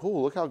you're like, oh,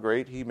 cool, look how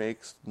great he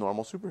makes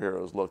normal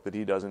superheroes look that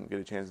he doesn't get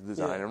a chance to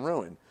design and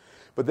ruin.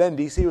 But then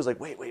DC was like,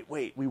 wait,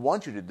 we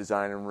want you to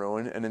design and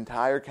ruin an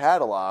entire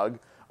catalog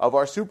of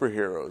our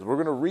superheroes.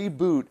 We're going to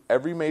reboot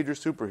every major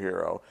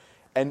superhero,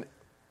 and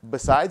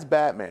besides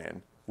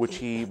Batman, which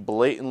he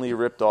blatantly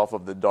ripped off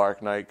of the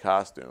Dark Knight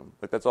costume.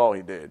 That's all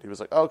he did. He was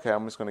like, okay,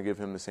 I'm just going to give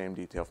him the same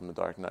detail from the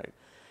Dark Knight.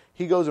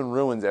 He goes and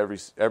ruins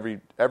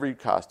every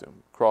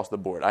costume across the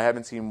board. I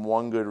haven't seen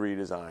one good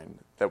redesign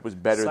that was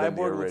better than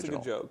the original.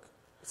 Cyborg looks like a joke.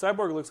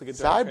 Cyborg looks like a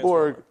joke.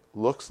 Cyborg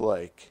looks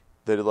like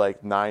the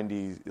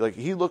 90s.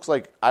 He looks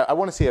like I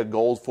want to see a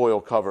gold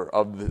foil cover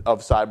of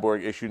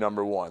Cyborg issue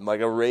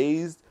 #1, a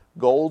raised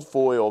gold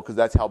foil, because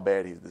that's how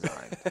bad he's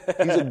designed.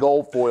 He's a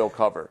gold foil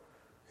cover.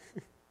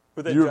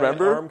 With that giant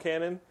arm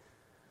cannon?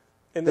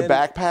 And the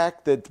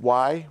backpack,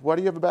 why? Why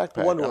do you have a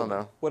backpack? Wonder Woman. I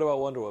don't know. What about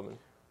Wonder Woman?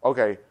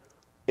 Okay,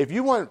 if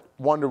you want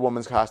Wonder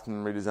Woman's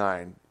costume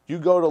redesigned, you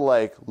go to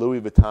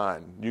Louis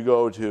Vuitton, you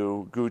go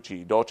to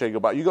Gucci, Dolce &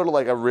 Gabbana, you go to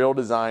a real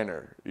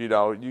designer. You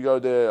go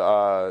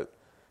to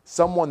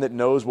someone that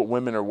knows what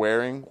women are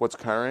wearing, what's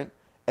current,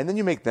 and then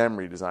you make them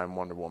redesign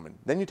Wonder Woman.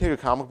 Then you take a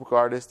comic book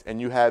artist and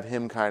you have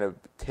him kind of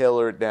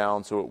tailor it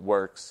down so it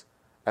works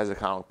as a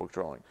comic book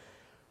drawing.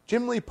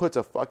 Jim Lee puts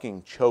a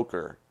fucking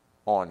choker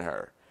on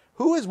her.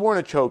 Who has worn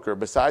a choker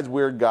besides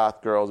weird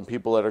goth girls and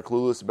people that are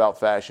clueless about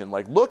fashion?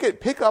 Like,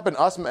 pick up an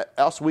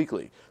Us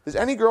Weekly. Does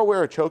any girl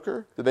wear a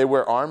choker? Do they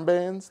wear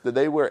armbands? Do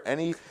they wear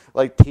any,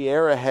 like,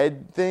 tiara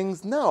head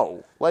things?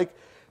 No. Like,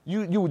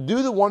 you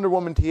do the Wonder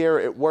Woman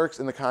tiara, it works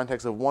in the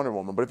context of Wonder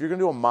Woman. But if you're going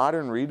to do a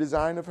modern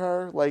redesign of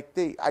her, like,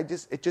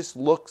 it just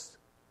looks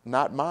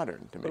not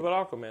modern to me. What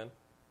about Aquaman?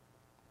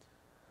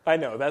 I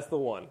know, that's the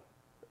one.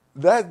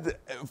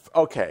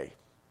 Okay.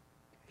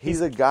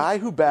 He's a guy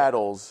who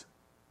battles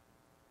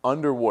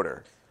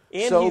underwater.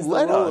 And so he's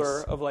the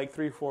ruler of like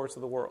 3/4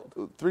 of the world.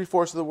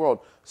 3/4 of the world.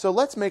 So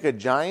let's make a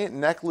giant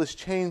necklace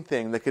chain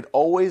thing that could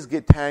always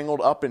get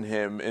tangled up in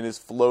him in his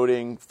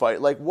floating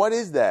fight. Like, what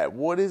is that?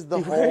 What is the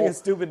whole... wearing a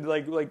stupid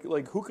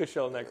like hookah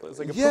shell necklace.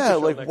 Like a yeah, puka shell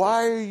like necklace.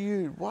 why are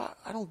you... Why?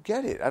 I don't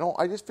get it.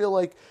 I just feel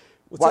like...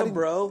 What's up,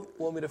 bro?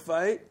 Want me to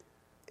fight?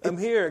 I'm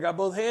here. I got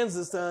both hands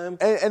this time.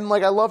 And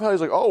like, I love how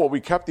he's like, oh, well, we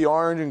kept the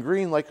orange and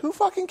green. Like, who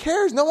fucking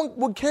cares? No one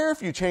would care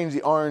if you changed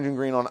the orange and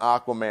green on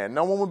Aquaman.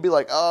 No one would be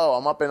like, oh,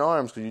 I'm up in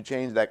arms because you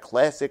changed that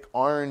classic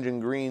orange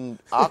and green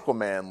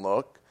Aquaman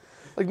look.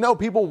 Like, no,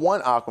 people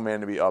want Aquaman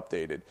to be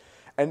updated.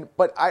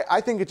 But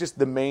I think it's just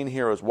the main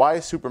heroes. Why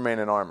is Superman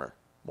in armor?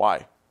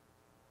 Why?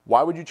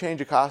 Why would you change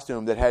a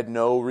costume that had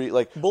no...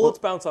 Bullets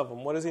bounce off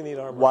him. What does he need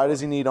armor Why for? does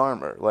he need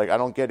armor? Like, I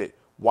don't get it.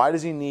 Why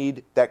does he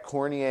need that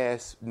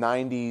corny-ass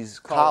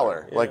 90s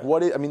collar? Yeah. Like,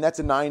 what is... I mean, that's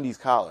a 90s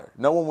collar.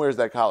 No one wears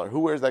that collar.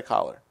 Who wears that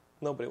collar?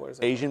 Nobody wears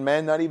it. Asian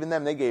men? Not even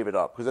them. They gave it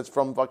up because that's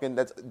from fucking...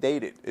 That's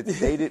dated. It's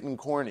dated and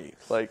corny.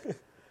 Like,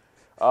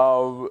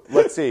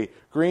 let's see.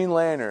 Green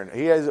Lantern.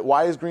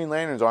 Why is Green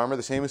Lantern's armor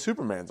the same as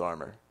Superman's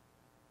armor?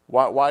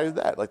 Why is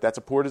that? Like, that's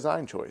a poor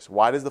design choice.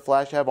 Why does the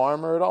Flash have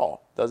armor at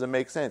all? Doesn't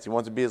make sense. He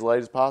wants to be as light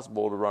as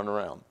possible to run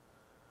around.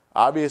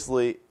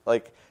 Obviously,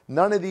 like,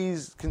 none of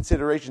these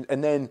considerations...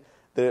 And then...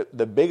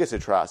 The biggest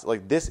atrocity,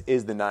 like, this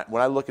is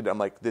when I look at it, I'm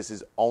like, this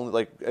is only,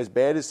 like, as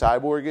bad as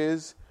Cyborg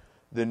is,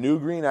 the new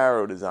Green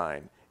Arrow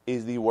design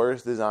is the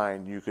worst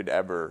design you could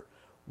ever.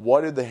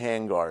 What are the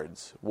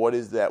handguards? What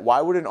is that?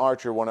 Why would an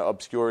archer want to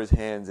obscure his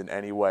hands in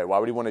any way? Why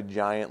would he want a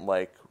giant,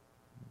 like,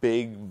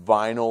 big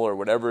vinyl or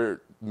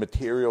whatever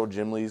material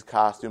Jim Lee's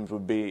costumes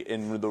would be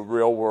in the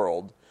real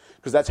world?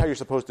 Because that's how you're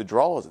supposed to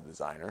draw as a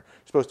designer.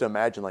 You're supposed to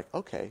imagine, like,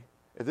 okay,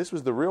 if this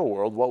was the real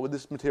world, what would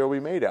this material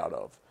be made out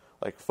of?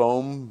 Like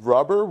foam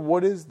rubber?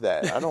 What is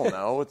that? I don't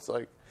know. It's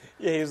like...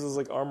 Yeah, he uses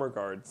like armor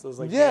guards. Those,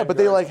 like, yeah, but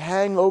they guards. like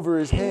hang over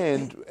his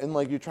hand and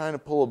like you're trying to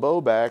pull a bow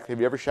back. Have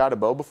you ever shot a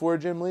bow before,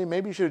 Jim Lee?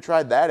 Maybe you should have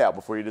tried that out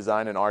before you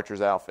designed an archer's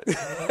outfit.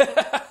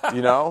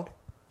 You know?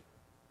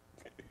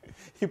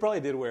 He probably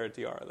did wear a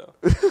tiara, though.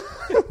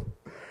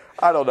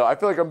 I don't know. I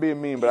feel like I'm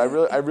being mean, but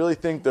I really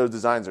think those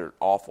designs are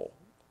awful.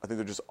 I think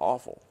they're just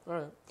awful. All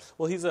right.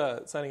 Well, he's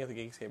signing at the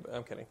Geekscape.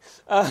 I'm kidding.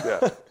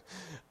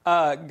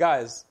 Yeah.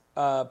 Guys...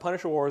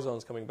 Punisher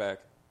Warzone's coming back.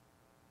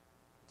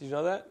 Did you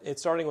know that?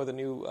 It's starting with a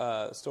new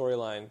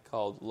storyline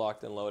called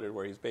Locked and Loaded,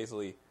 where he's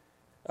basically...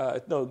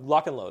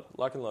 Lock and Load.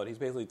 Lock and Load. He's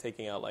basically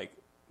taking out, like,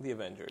 the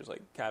Avengers,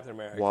 like Captain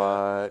America.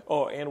 What?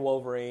 Oh, and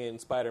Wolverine,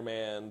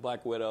 Spider-Man,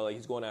 Black Widow. Like,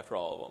 he's going after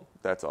all of them.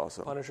 That's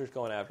awesome. Punisher's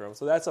going after him.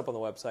 So that's up on the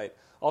website.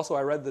 Also,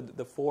 I read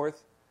the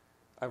fourth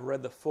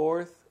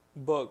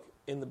book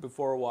in the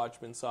Before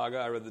Watchmen saga.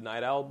 I read the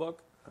Night Owl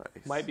book.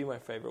 Nice. Might be my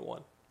favorite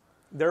one.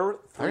 I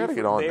gotta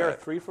get on that. They are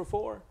 3 for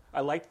 4. I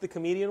liked the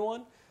comedian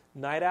one.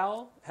 Night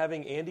Owl,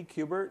 having Andy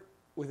Kubert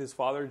with his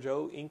father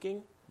Joe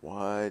inking.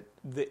 What?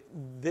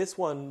 This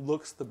one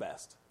looks the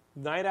best.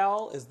 Night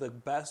Owl is the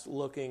best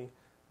looking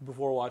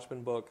Before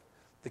Watchmen book.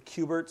 The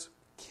Kuberts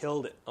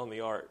killed it on the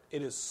art.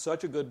 It is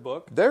such a good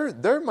book.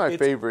 They're my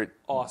favorite.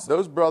 Awesome.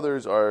 Those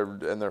brothers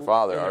and their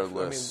father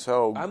are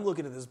so... I'm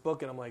looking at this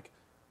book and I'm like,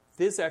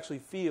 this actually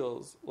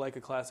feels like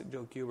a classic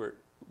Joe Kubert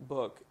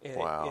book. And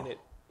wow.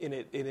 And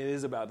it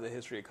is about the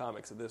history of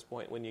comics at this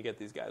point when you get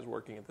these guys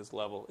working at this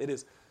level. It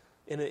is,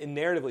 in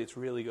narratively, it's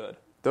really good.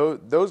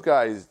 Those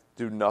guys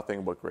do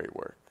nothing but great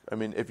work. I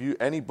mean,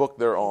 any book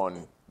they're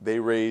on, they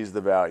raise the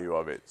value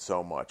of it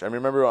so much. I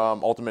remember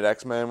Ultimate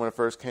X-Men when it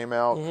first came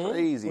out. Mm-hmm.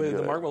 Crazy with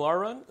good. The Mark Millar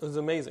run, it was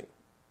amazing.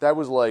 That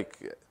was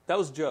like... That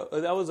was Joe.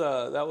 That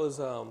was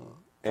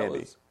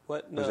Andy.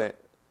 What? No.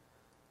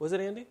 Was it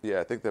Andy? Yeah,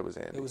 I think that was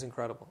Andy. It was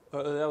incredible.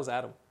 That was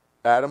Adam.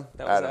 Adam?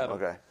 That was Adam.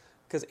 Okay.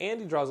 Because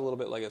Andy draws a little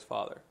bit like his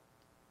father.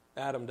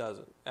 Adam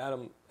doesn't.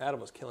 Adam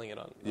was killing it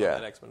on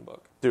that X-Men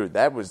book. Dude,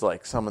 that was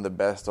like some of the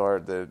best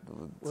art that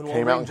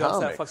came out in jumps comics.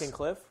 That fucking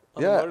cliff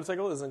on the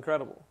motorcycle is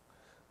incredible.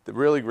 The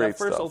really great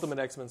stuff. That first Ultimate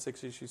X-Men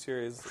 6-issue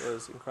series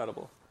is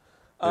incredible.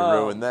 They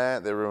ruined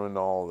that. They ruined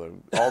all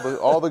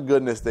the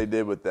goodness they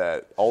did with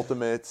that.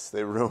 Ultimates,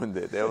 they ruined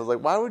it. They was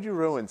like, why would you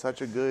ruin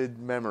such a good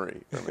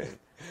memory for me?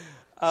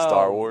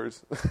 Star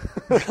Wars.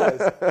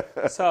 Guys,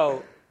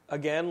 so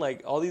again,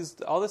 like all this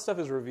stuff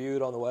is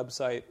reviewed on the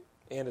website,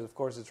 and of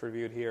course it's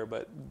reviewed here,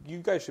 but you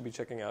guys should be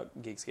checking out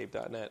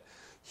Geekscape.net.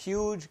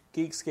 Huge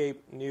Geekscape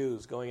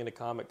news going into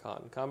Comic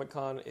Con. Comic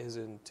Con is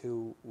in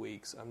 2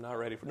 weeks. I'm not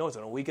ready for... No, it's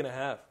in a week and a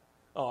half.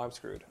 Oh, I'm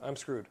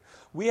screwed.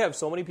 We have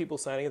so many people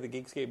signing at the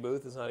Geekscape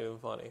booth, it's not even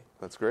funny.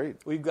 That's great.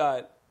 We've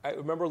got... I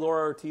remember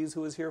Laura Ortiz,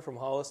 who was here from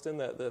Holliston,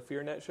 the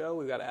FearNet show.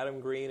 We've got Adam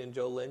Green and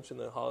Joe Lynch in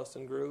the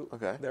Holliston group.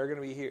 Okay. They're going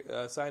to be here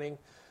signing.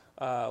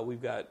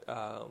 We've got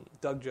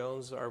Doug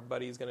Jones, our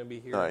buddy, is going to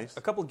be here. Nice.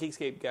 A couple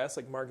Geekscape guests,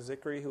 like Mark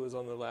Zickery, who was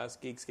on the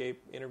last Geekscape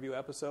interview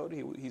episode.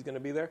 He's going to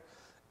be there.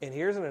 And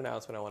here's an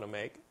announcement I want to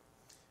make.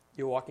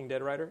 You're a Walking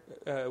Dead writer,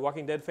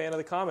 Walking Dead fan of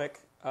the comic.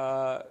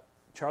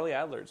 Charlie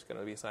Adler's going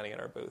to be signing at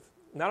our booth.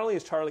 Not only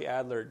is Charlie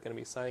Adler going to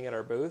be signing at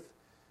our booth,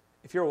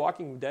 if you're a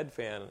Walking Dead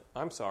fan,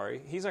 I'm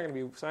sorry, he's not going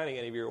to be signing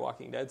any of your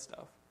Walking Dead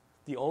stuff.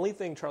 The only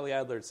thing Charlie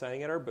Adler is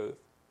signing at our booth,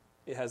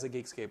 it has a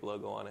Geekscape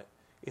logo on it.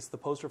 It's the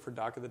poster for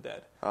Dock of the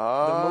Dead.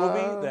 The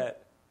movie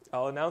that,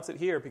 I'll announce it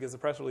here because the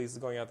press release is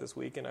going out this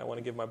week and I want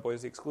to give my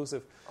boys the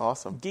exclusive.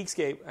 Awesome.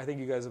 Geekscape, I think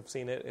you guys have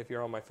seen it if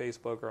you're on my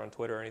Facebook or on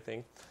Twitter or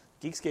anything.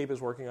 Geekscape is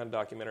working on a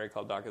documentary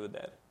called Dock of the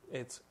Dead.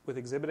 It's with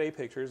Exhibit A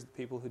Pictures, the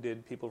people who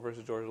did People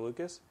vs. George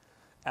Lucas.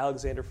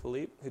 Alexander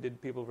Philippe, who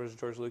did People vs.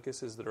 George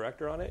Lucas, is the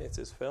director on it. It's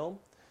his film.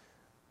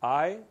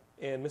 I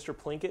and Mr.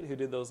 Plinkett, who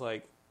did those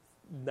like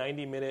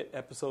 90-minute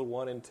episode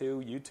 1 and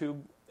 2 YouTube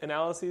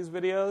analyses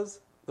videos,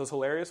 those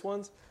hilarious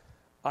ones,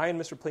 I and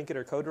Mr. Plinkett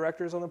are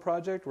co-directors on the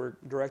project. We're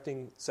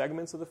directing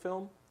segments of the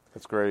film.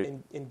 That's great.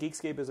 And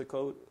Geekscape is a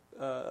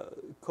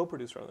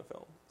co-producer on the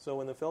film. So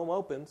when the film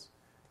opens,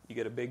 you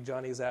get a big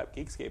Johnny Zapp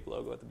Geekscape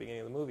logo at the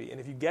beginning of the movie. And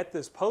if you get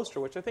this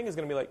poster, which I think is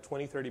going to be like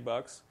 $20,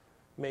 $30,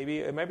 maybe,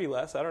 it might be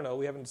less, I don't know,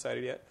 we haven't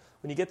decided yet.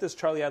 When you get this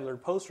Charlie Adler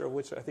poster, of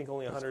which I think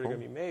only 100 are going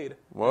to be made.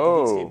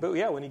 Whoa. At the Geekscape booth,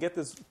 yeah, when you get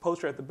this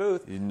poster at the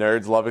booth, You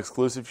nerds love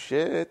exclusive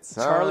shit,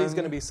 son. Charlie's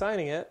going to be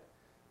signing it,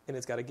 and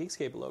it's got a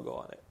Geekscape logo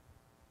on it.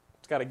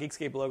 It's got a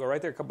Geekscape logo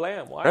right there,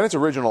 kablam. Why? And it's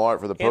original art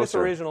for the poster. And it's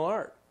original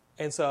art.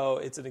 And so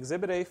it's an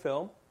Exhibit A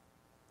film.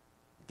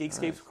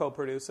 Geekscape's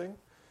co-producing.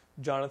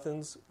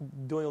 Jonathan's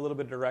doing a little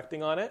bit of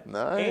directing on it.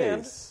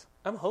 Nice.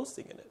 And I'm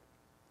hosting in it.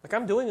 Like,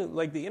 I'm doing,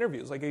 like, the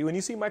interviews. Like, when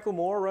you see Michael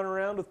Moore run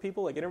around with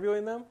people, like,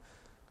 interviewing them,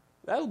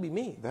 that'll be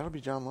me. That'll be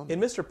John London.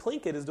 And Mr.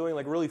 Plinkett is doing,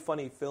 like, really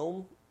funny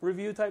film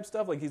review type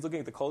stuff. Like, he's looking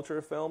at the culture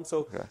of film.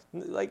 So,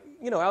 like,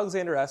 you know,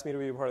 Alexander asked me to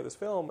be a part of this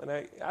film, and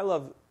I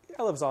love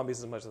zombies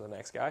as much as the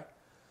next guy.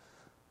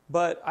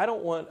 But I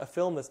don't want a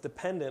film that's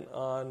dependent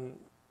on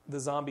the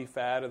zombie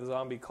fad or the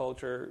zombie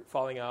culture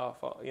falling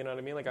off. You know what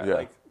I mean?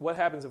 Like, what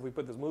happens if we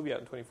put this movie out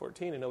in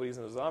 2014 and nobody's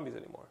into zombies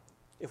anymore?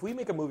 If we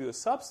make a movie with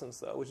substance,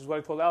 though, which is what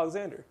I told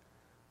Alexander,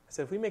 I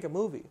said, if we make a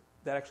movie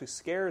that actually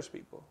scares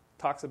people,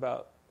 talks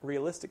about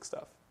realistic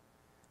stuff,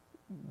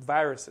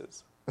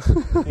 viruses,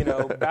 you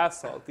know, bath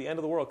salt, the end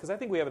of the world, because I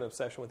think we have an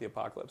obsession with the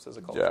apocalypse as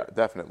a culture. Yeah,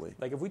 definitely.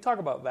 Like, if we talk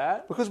about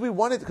that, because we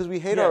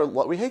hate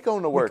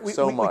going to work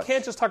so much. We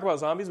can't just talk about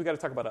zombies. We got to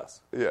talk about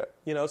us. Yeah.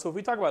 You know, so if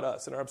we talk about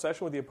us and our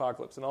obsession with the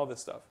apocalypse and all this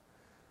stuff,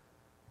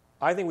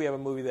 I think we have a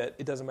movie that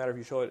it doesn't matter if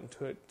you show it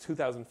in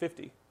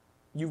 2050.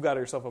 You've got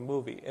yourself a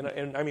movie,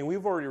 and I mean,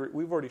 we've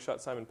already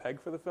shot Simon Pegg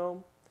for the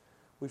film.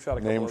 We've shot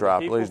a couple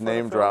of people. He's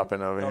name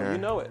dropping over here. You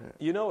know it.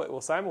 You know it.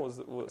 Well, Simon was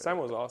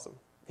awesome.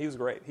 He was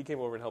great. He came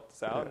over and helped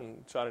us out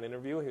and shot an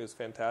interview. He was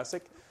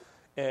fantastic.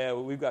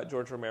 And we've got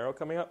George Romero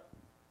coming up.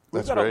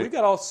 We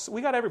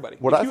got everybody.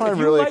 What I find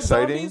really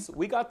exciting, zombies,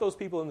 we got those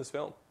people in this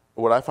film.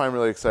 What I find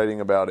really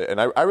exciting about it,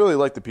 and I really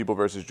like the People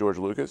versus George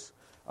Lucas.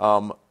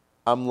 I'm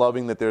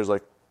loving that there's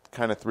like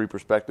kind of 3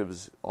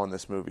 perspectives on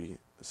this movie.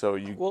 So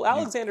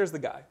Alexander's the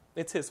guy.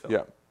 It's his film.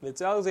 Yeah.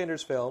 It's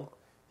Alexander's film.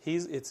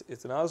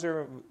 It's an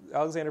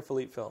Alexander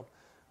Philippe film.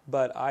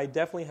 But I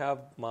definitely have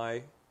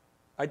my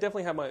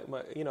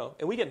you know,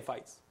 and we get in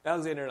fights.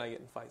 Alexander and I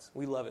get in fights.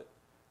 We love it.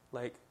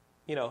 Like,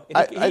 you know,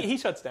 he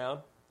shuts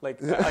down.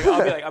 Like,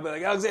 I'll be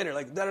like, Alexander,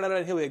 like, da-da-da-da,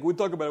 and he'll be like, we'll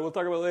talk about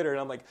it later. And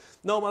I'm like,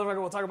 no, motherfucker,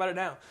 we'll talk about it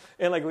now.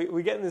 And, like,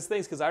 we get in these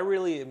things because I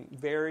really am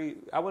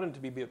I want it to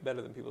be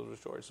better than People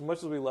vs. George. As much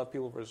as we love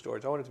People vs.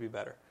 George, I want it to be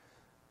better.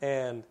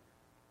 And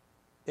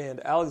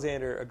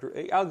Alexander,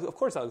 of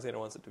course Alexander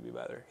wants it to be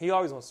better. He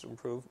always wants to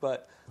improve,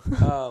 but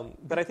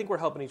I think we're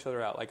helping each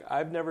other out. Like,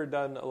 I've never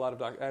done a lot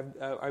of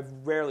I've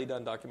rarely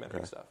done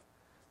documentary stuff.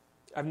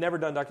 I've never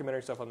done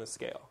documentary stuff on this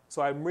scale.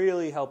 So I'm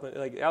really helping,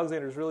 like,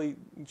 Alexander's really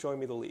showing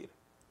me the lead.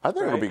 I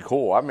think it'll be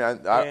cool. I mean,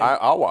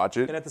 I'll watch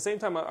it. And at the same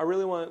time, I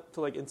really want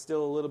to, like,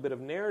 instill a little bit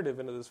of narrative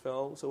into this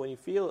film. So when you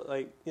feel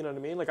like, you know what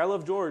I mean? Like, I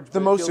love George. The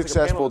most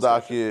successful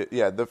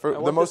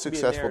the most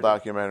successful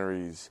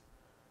documentaries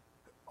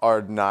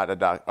are not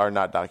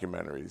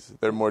documentaries.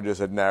 They're more just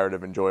a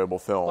narrative, enjoyable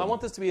film. Well, I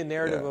want this to be a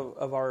narrative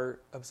of our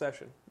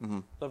obsession,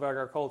 of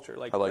our culture.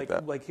 Like, I like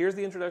that. Like, here's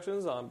the introduction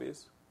of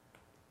zombies.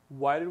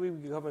 Why did we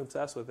become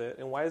obsessed with it?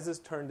 And why has this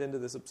turned into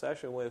this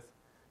obsession with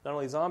not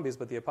only zombies,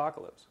 but the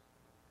apocalypse?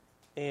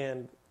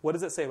 And what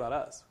does it say about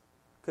us?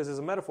 Because as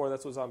a metaphor,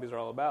 that's what zombies are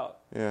all about.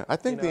 Yeah, I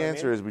think the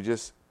answer is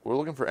we're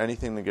looking for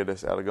anything to get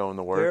us out of going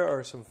to work. There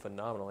are some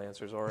phenomenal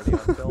answers already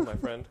on film, my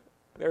friend.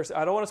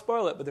 I don't want to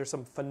spoil it, but there's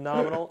some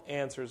phenomenal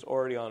answers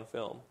already on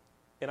film.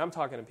 and I'm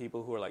talking to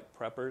people who are like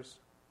preppers,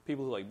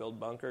 people who like build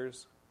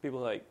bunkers, people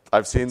who like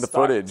I've seen the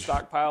footage,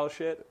 stockpile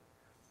shit.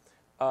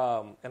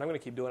 And I'm going to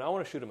keep doing it. I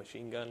want to shoot a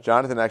machine gun.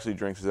 Jonathan actually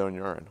drinks his own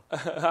urine.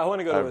 I want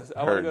to go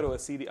to a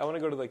CD. I want to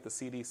go to like the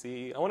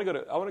CDC. I want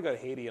to go to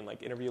Haiti and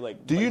like interview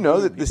like. Do you know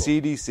that the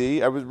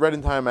CDC? I was read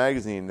in Time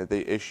magazine that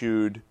they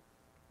issued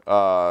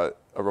a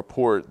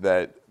report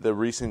that the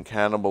recent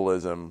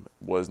cannibalism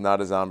was not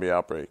a zombie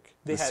outbreak.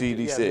 The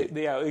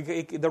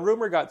CDC. The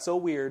rumor got so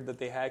weird that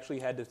they actually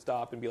had to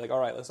stop and be like, all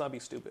right, let's not be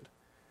stupid.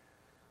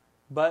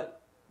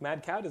 But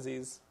mad cow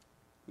disease.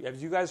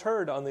 As you guys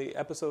heard on the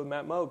episode with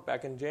Matt Moak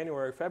back in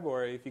January,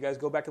 February, if you guys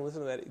go back and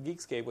listen to that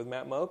Geekscape with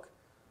Matt Moak,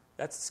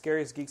 that's the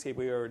scariest Geekscape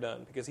we've ever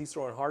done because he's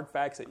throwing hard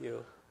facts at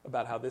you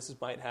about how this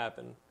might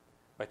happen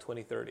by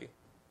 2030.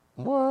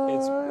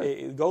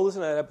 What? Go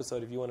listen to that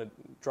episode if you want to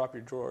drop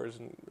your drawers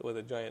with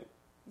a giant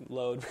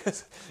load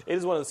because it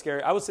is one of the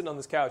scary. I was sitting on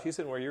this couch, he's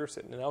sitting where you were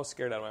sitting, and I was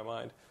scared out of my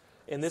mind.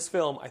 And this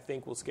film, I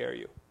think, will scare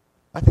you.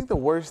 I think the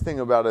worst thing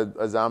about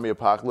a zombie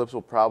apocalypse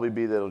will probably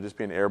be that it'll just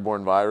be an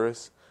airborne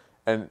virus.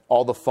 And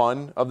all the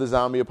fun of the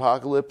zombie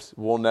apocalypse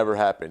will never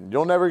happen.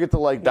 You'll never get to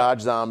like dodge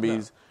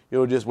zombies. No.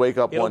 You'll just wake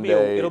up one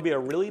day. It'll be a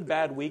really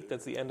bad week.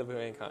 That's the end of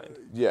mankind.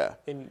 Yeah,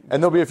 and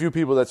there'll be a few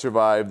people that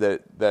survive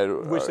that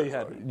wish they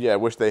hadn't. Yeah,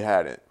 wish they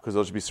hadn't because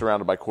they'll just be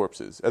surrounded by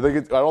corpses. I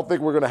don't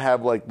think we're gonna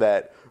have like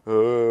that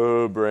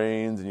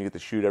brains and you get to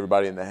shoot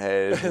everybody in the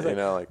head. You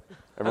know, like.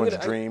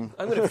 Everyone's dream.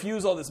 I'm going to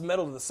fuse all this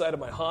metal to the side of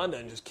my Honda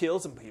and just kill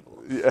some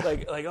people. Yeah.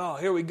 Like, oh,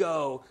 here we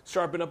go.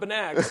 Sharpen up an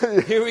axe.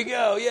 Here we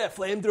go. Yeah,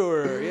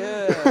 flamethrower.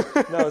 Yeah.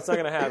 No, it's not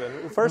going to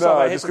happen. First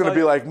off, it's just going to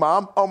be like,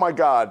 Mom, oh my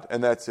God,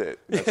 and that's it.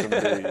 That's going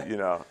to be, you're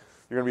going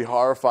to be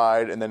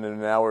horrified, and then in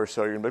an hour or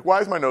so, you're going to be like, why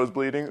is my nose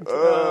bleeding?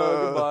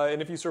 Goodbye.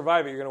 And if you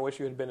survive it, you're going to wish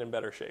you had been in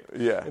better shape.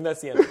 Yeah. And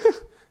that's the end of it.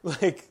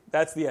 Like,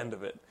 that's the end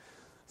of it.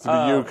 It's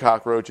going to be you,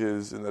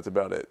 cockroaches, and that's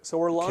about it. So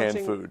we're launching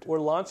canned food. We're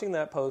launching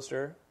that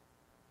poster.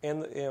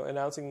 And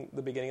announcing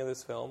the beginning of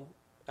this film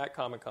at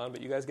Comic Con,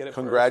 but you guys get it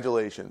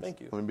Congratulations. First.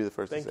 Thank you. Let me be the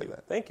first to say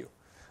that. Thank you.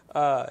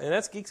 And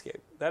that's Geekscape.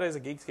 That is a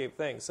Geekscape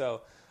thing.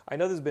 So I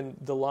know this has been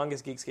the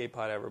longest Geekscape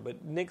pod ever,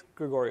 but Nick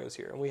Gregorio is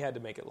here, and we had to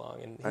make it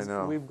long.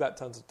 And we've got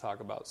tons to talk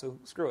about, so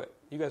screw it.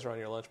 You guys are on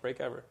your lunch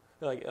break ever.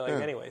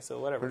 Anyway,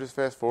 so whatever. We're just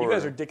fast forward. You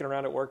guys are dicking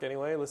around at work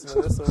anyway,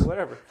 listening to this, so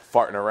whatever.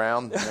 Farting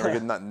around, never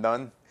getting nothing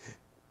done.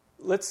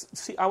 Let's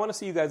see. I want to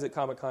see you guys at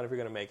Comic Con if you're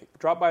going to make it.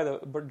 Drop by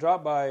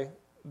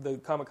the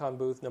Comic Con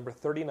booth, number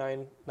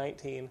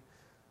 3919.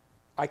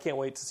 I can't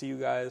wait to see you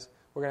guys.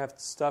 We're going to have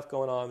stuff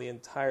going on the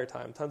entire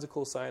time. Tons of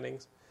cool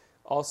signings.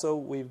 Also,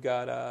 we've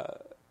got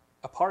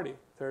a party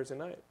Thursday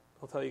night.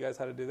 I'll tell you guys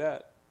how to do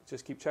that.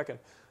 Just keep checking.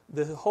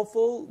 The whole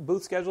full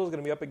booth schedule is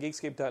going to be up at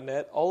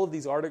Geekscape.net. All of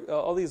these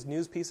all these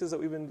news pieces that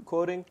we've been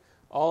quoting,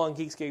 all on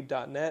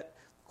Geekscape.net.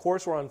 Of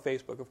course, we're on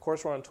Facebook. Of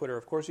course, we're on Twitter.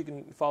 Of course, you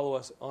can follow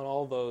us on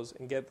all of those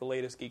and get the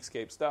latest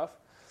Geekscape stuff.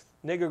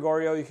 Nick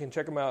Gregorio, you can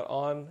check him out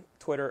on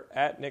Twitter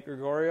at Nick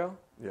Gregorio.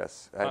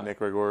 Yes, at Nick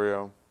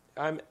Gregorio.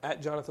 I'm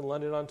at Jonathan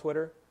London on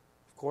Twitter.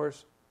 Of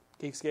course,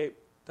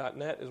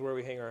 Geekscape.net is where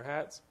we hang our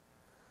hats.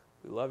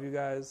 We love you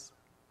guys.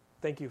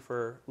 Thank you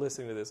for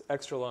listening to this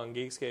extra long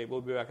Geekscape.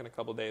 We'll be back in a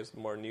couple days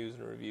with more news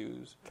and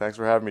reviews. Thanks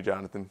for having me,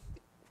 Jonathan.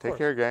 Take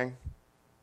care, gang.